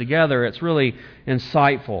consider these together, it's really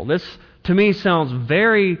insightful. This, to me, sounds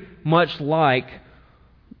very much like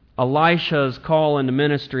Elisha's call into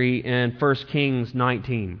ministry in 1 Kings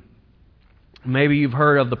 19. Maybe you've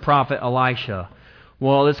heard of the prophet Elisha.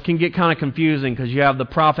 Well, this can get kind of confusing because you have the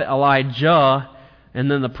prophet Elijah and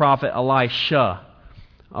then the prophet Elisha.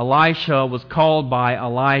 Elisha was called by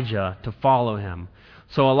Elijah to follow him.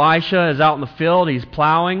 So Elisha is out in the field, he's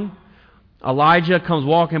plowing. Elijah comes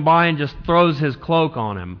walking by and just throws his cloak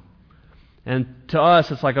on him. And to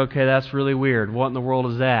us, it's like, okay, that's really weird. What in the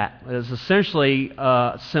world is that? It's essentially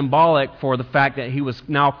symbolic for the fact that he was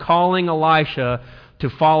now calling Elisha to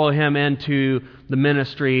follow him into the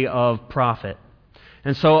ministry of prophet.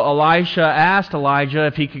 And so Elisha asked Elijah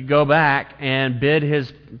if he could go back and bid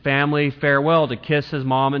his family farewell, to kiss his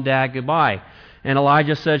mom and dad goodbye. And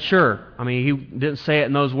Elijah said, sure. I mean, he didn't say it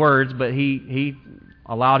in those words, but he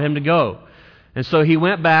allowed him to go. And so he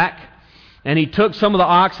went back, and he took some of the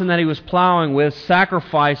oxen that he was plowing with,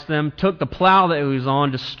 sacrificed them, took the plow that he was on,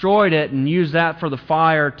 destroyed it, and used that for the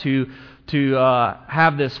fire to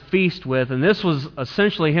have this feast with. And this was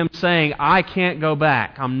essentially him saying, I can't go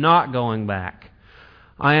back. I'm not going back.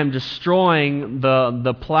 I am destroying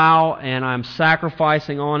the plow, and I'm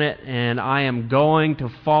sacrificing on it, and I am going to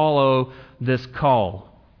follow this call.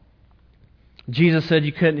 Jesus said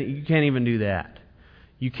you can't even do that.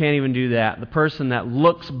 You can't even do that. The person that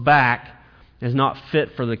looks back is not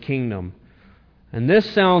fit for the kingdom. And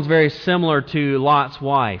this sounds very similar to Lot's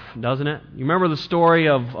wife, doesn't it? You remember the story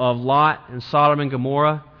of Lot and Sodom and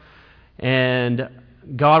Gomorrah? And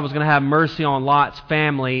God was going to have mercy on Lot's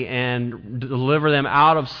family and deliver them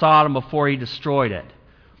out of Sodom before He destroyed it.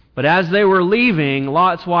 But as they were leaving,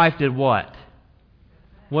 Lot's wife did what?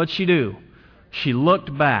 What'd she do? She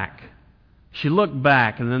looked back. She looked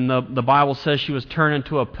back, and then the Bible says she was turned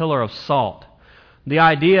into a pillar of salt. The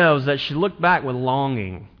idea was that she looked back with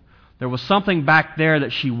longing. There was something back there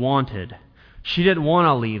that she wanted. She didn't want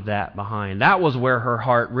to leave that behind. That was where her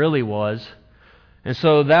heart really was. And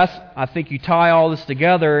so I think you tie all this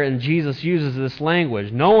together, and Jesus uses this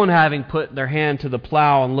language. No one having put their hand to the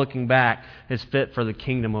plow and looking back is fit for the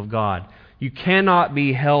kingdom of God. You cannot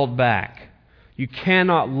be held back. You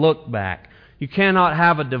cannot look back. You cannot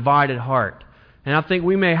have a divided heart. And I think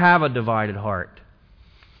we may have a divided heart.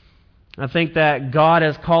 I think that God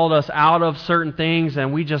has called us out of certain things,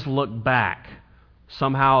 and we just look back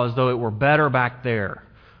somehow as though it were better back there,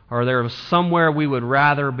 or there was somewhere we would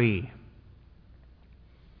rather be.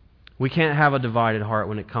 We can't have a divided heart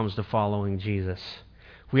when it comes to following Jesus.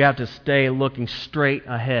 We have to stay looking straight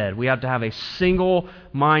ahead. We have to have a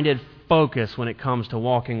single-minded focus when it comes to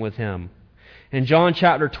walking with Him. In John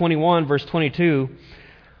chapter 21, verse 22,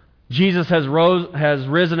 Jesus has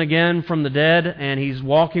risen again from the dead, and He's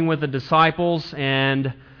walking with the disciples,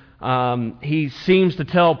 and He seems to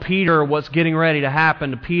tell Peter what's getting ready to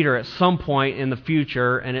happen to Peter at some point in the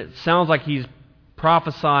future, and it sounds like He's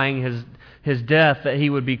prophesying His death, that He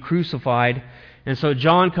would be crucified. And so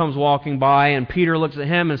John comes walking by, and Peter looks at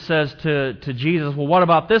him and says to Jesus, well, what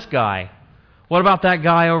about this guy? What about that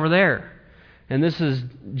guy over there? And this is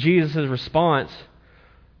Jesus' response.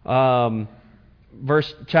 Chapter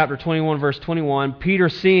 21, verse 21, Peter,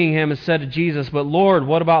 seeing him, has said to Jesus, but Lord,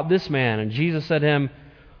 what about this man? And Jesus said to him,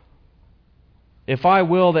 if I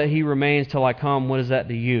will that he remains till I come, what is that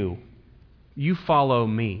to you? You follow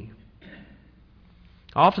me.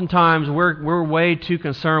 Oftentimes, we're way too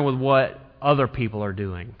concerned with what other people are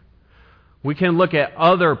doing. We can look at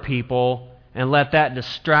other people and let that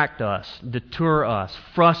distract us, deter us,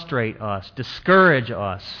 frustrate us, discourage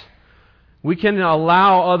us. We can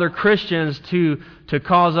allow other Christians to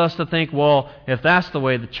cause us to think, well, if that's the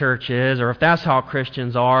way the church is, or if that's how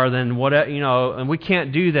Christians are, then what, and we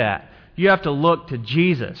can't do that. You have to look to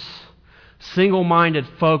Jesus. Single-minded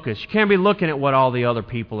focus. You can't be looking at what all the other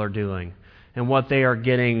people are doing and what they are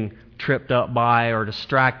getting tripped up by or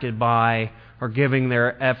distracted by or giving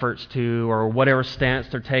their efforts to, or whatever stance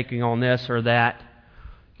they're taking on this or that.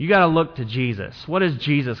 You got to look to Jesus. What has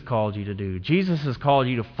Jesus called you to do? Jesus has called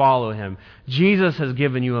you to follow Him. Jesus has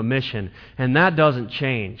given you a mission, and that doesn't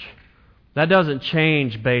change. That doesn't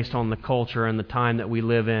change based on the culture and the time that we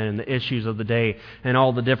live in and the issues of the day and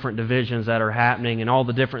all the different divisions that are happening and all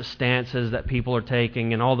the different stances that people are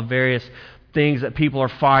taking and all the various things that people are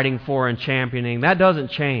fighting for and championing. That doesn't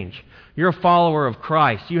change. You're a follower of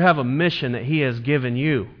Christ. You have a mission that He has given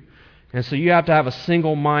you. And so you have to have a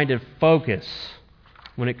single-minded focus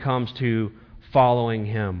when it comes to following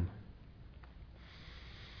Him.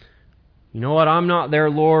 You know what? I'm not their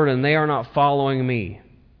Lord, and they are not following me.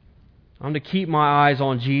 I'm to keep my eyes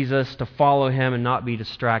on Jesus, to follow Him and not be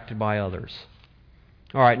distracted by others.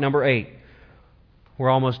 All right, number 8. We're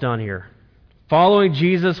almost done here. Following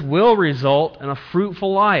Jesus will result in a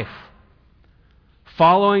fruitful life.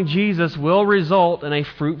 Following Jesus will result in a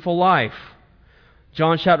fruitful life.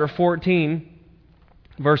 John chapter 14,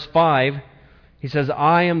 verse 5, He says,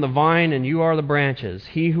 I am the vine and you are the branches.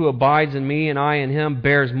 He who abides in me and I in him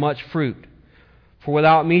bears much fruit. For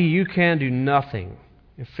without me you can do nothing.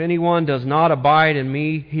 If anyone does not abide in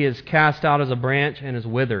me, he is cast out as a branch and is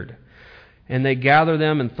withered. And they gather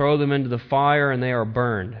them and throw them into the fire, and they are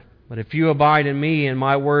burned. But if you abide in me and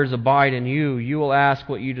my words abide in you, you will ask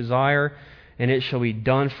what you desire, and it shall be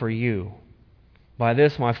done for you. By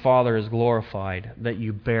this my Father is glorified, that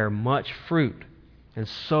you bear much fruit, and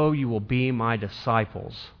so you will be my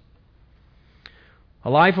disciples. A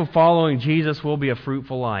life of following Jesus will be a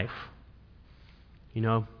fruitful life.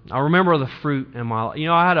 I remember the fruit in my life.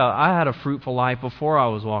 I had a fruitful life before I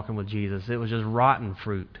was walking with Jesus. It was just rotten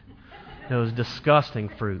fruit. It was disgusting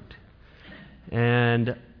fruit.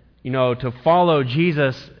 And, to follow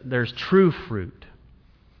Jesus, there's true fruit.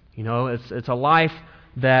 It's a life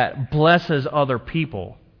that blesses other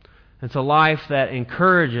people. It's a life that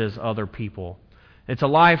encourages other people. It's a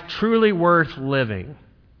life truly worth living.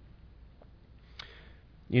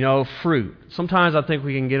 Fruit. Sometimes I think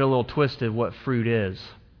we can get a little twisted what fruit is.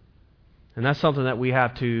 And that's something that we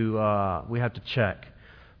have to check.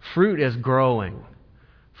 Fruit is growing.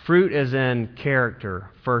 Fruit is in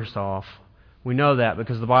character, first off. We know that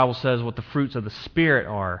because the Bible says what the fruits of the Spirit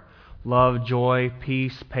are. Love, joy,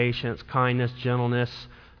 peace, patience, kindness, gentleness,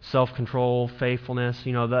 self-control, faithfulness.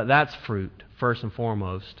 That's fruit, first and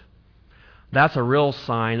foremost. That's a real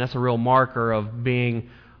sign, that's a real marker of being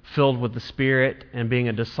filled with the Spirit and being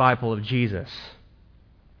a disciple of Jesus.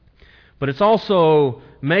 But it's also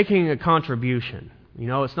making a contribution.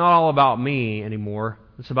 It's not all about me anymore.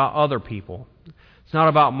 It's about other people. It's not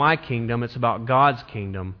about my kingdom, it's about God's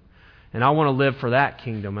kingdom. And I want to live for that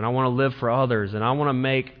kingdom, and I want to live for others, and I want to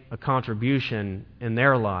make a contribution in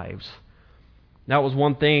their lives. That was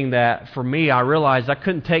one thing that, for me, I realized I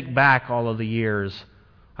couldn't take back all of the years.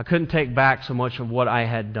 I couldn't take back so much of what I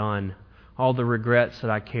had done, all the regrets that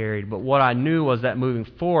I carried. But what I knew was that moving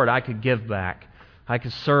forward, I could give back. I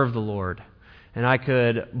could serve the Lord, and I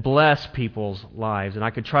could bless people's lives, and I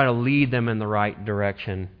could try to lead them in the right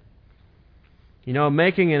direction.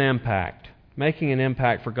 Making an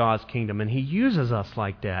impact for God's kingdom. And He uses us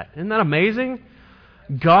like that. Isn't that amazing?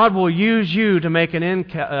 God will use you to make an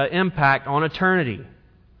impact on eternity.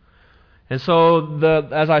 And so,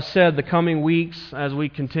 as I said, the coming weeks, as we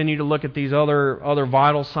continue to look at these other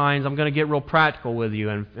vital signs, I'm going to get real practical with you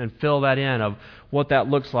and fill that in of what that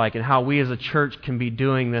looks like and how we as a church can be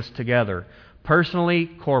doing this together, personally,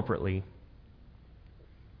 corporately.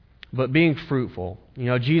 but being fruitful.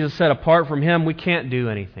 Jesus said apart from Him, we can't do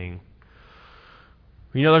anything.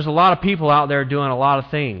 There's a lot of people out there doing a lot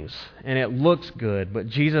of things, and it looks good, but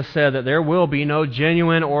Jesus said that there will be no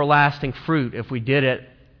genuine or lasting fruit if we did it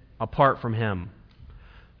apart from Him.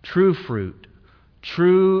 True fruit,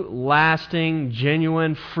 true, lasting,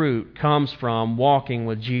 genuine fruit comes from walking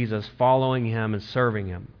with Jesus, following Him, and serving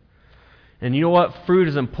Him. And you know what? Fruit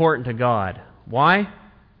is important to God. Why? It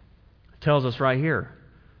tells us right here.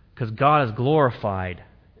 Because God is glorified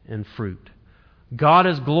in fruit. God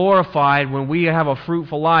is glorified when we have a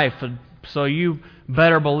fruitful life. So you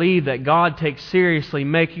better believe that God takes seriously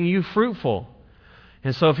making you fruitful.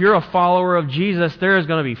 And so if you're a follower of Jesus, there is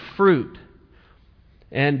going to be fruit.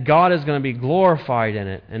 And God is going to be glorified in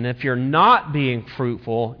it. And if you're not being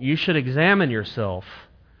fruitful, you should examine yourself.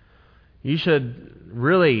 You should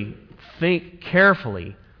really think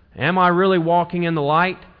carefully. Am I really walking in the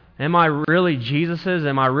light? Am I really Jesus's?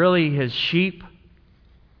 Am I really His sheep?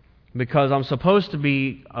 Because I'm supposed to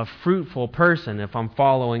be a fruitful person if I'm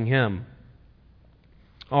following Him.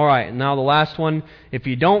 All right, now the last one. If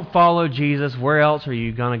you don't follow Jesus, where else are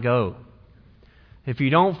you going to go? If you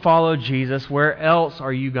don't follow Jesus, where else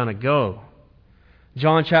are you going to go?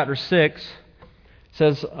 John chapter 6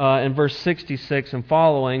 says in verse 66 and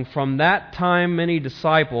following, "From that time many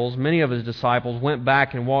of His disciples, went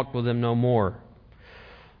back and walked with Him no more.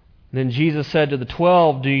 Then Jesus said to the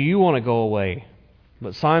 12, 'Do you want to go away?'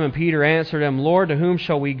 But Simon Peter answered Him, 'Lord, to whom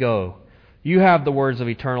shall we go? You have the words of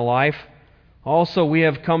eternal life. Also we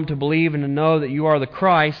have come to believe and to know that You are the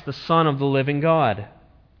Christ, the Son of the living God.'"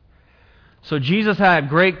 So Jesus had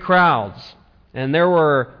great crowds, and there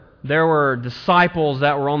were disciples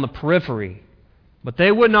that were on the periphery, but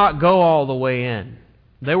they would not go all the way in.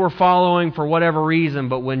 They were following for whatever reason,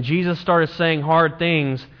 but when Jesus started saying hard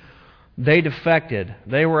things, they defected.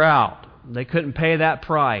 They were out. They couldn't pay that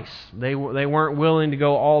price. They weren't willing to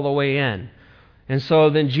go all the way in. And so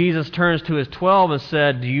then Jesus turns to His 12 and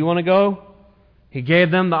said, "Do you want to go?" He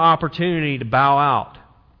gave them the opportunity to bow out.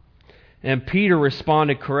 And Peter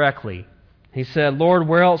responded correctly. He said, "Lord,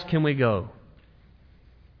 where else can we go?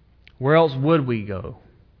 Where else would we go?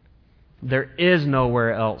 There is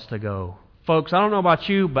nowhere else to go." Folks, I don't know about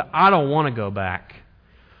you, but I don't want to go back.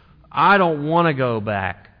 I don't want to go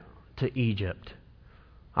back to Egypt.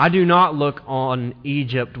 I do not look on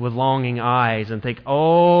Egypt with longing eyes and think,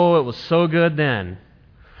 "Oh, it was so good then."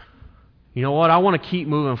 You know what? I want to keep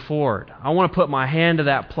moving forward. I want to put my hand to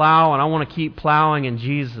that plow, and I want to keep plowing in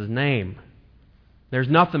Jesus' name. There's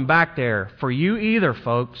nothing back there for you either,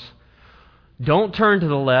 folks. Don't turn to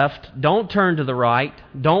the left. Don't turn to the right.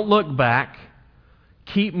 Don't look back.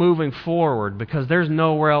 Keep moving forward, because there's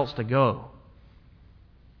nowhere else to go.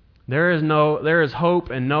 There is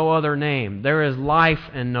hope in no other name. There is life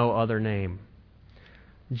in no other name.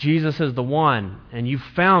 Jesus is the one, and you've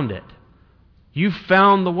found it. You've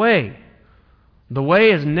found the way. The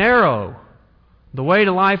way is narrow. The way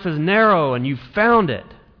to life is narrow, and you've found it.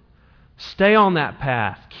 Stay on that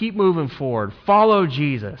path. Keep moving forward. Follow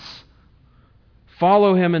Jesus.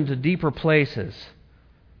 Follow Him into deeper places.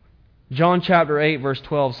 John chapter 8, verse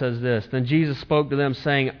 12 says this, "Then Jesus spoke to them,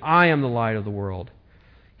 saying, 'I am the light of the world.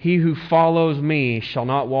 He who follows Me shall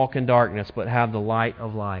not walk in darkness, but have the light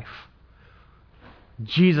of life.'"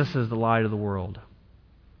 Jesus is the light of the world.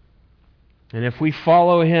 And if we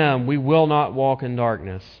follow Him, we will not walk in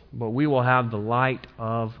darkness, but we will have the light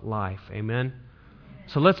of life. Amen?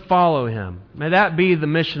 So let's follow Him. May that be the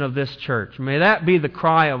mission of this church. May that be the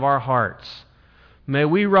cry of our hearts. May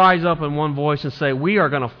we rise up in one voice and say, we are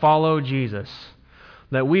going to follow Jesus.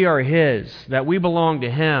 That we are His. That we belong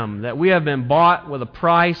to Him. That we have been bought with a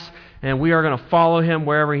price, and we are going to follow Him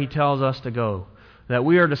wherever He tells us to go. That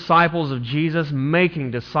we are disciples of Jesus,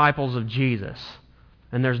 making disciples of Jesus.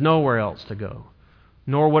 And there's nowhere else to go.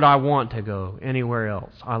 Nor would I want to go anywhere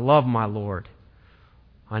else. I love my Lord.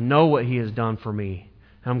 I know what He has done for me.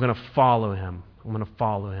 And I'm going to follow Him. I'm going to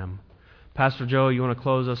follow Him. Pastor Joe, you want to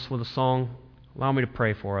close us with a song? Allow me to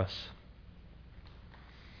pray for us.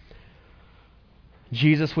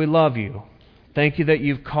 Jesus, we love You. Thank You that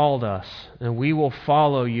You've called us, and we will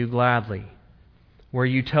follow You gladly. Where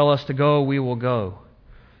You tell us to go, we will go.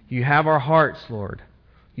 You have our hearts, Lord.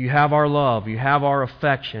 You have our love. You have our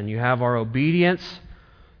affection. You have our obedience,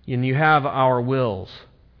 and You have our wills.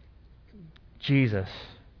 Jesus,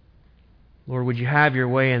 Lord, would You have Your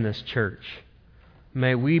way in this church?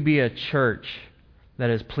 May we be a church that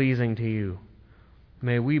is pleasing to You.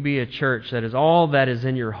 May we be a church that is all that is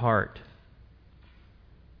in Your heart.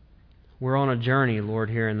 We're on a journey, Lord,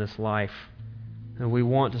 here in this life, and we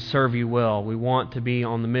want to serve You well. We want to be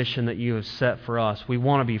on the mission that You have set for us. We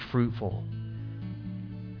want to be fruitful.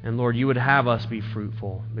 And Lord, you would have us be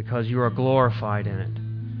fruitful because you are glorified in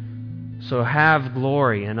it. So have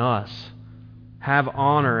glory in us. Have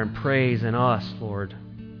honor and praise in us, Lord.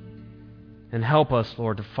 And help us,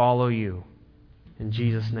 Lord, to follow you. In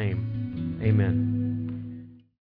Jesus' name, amen.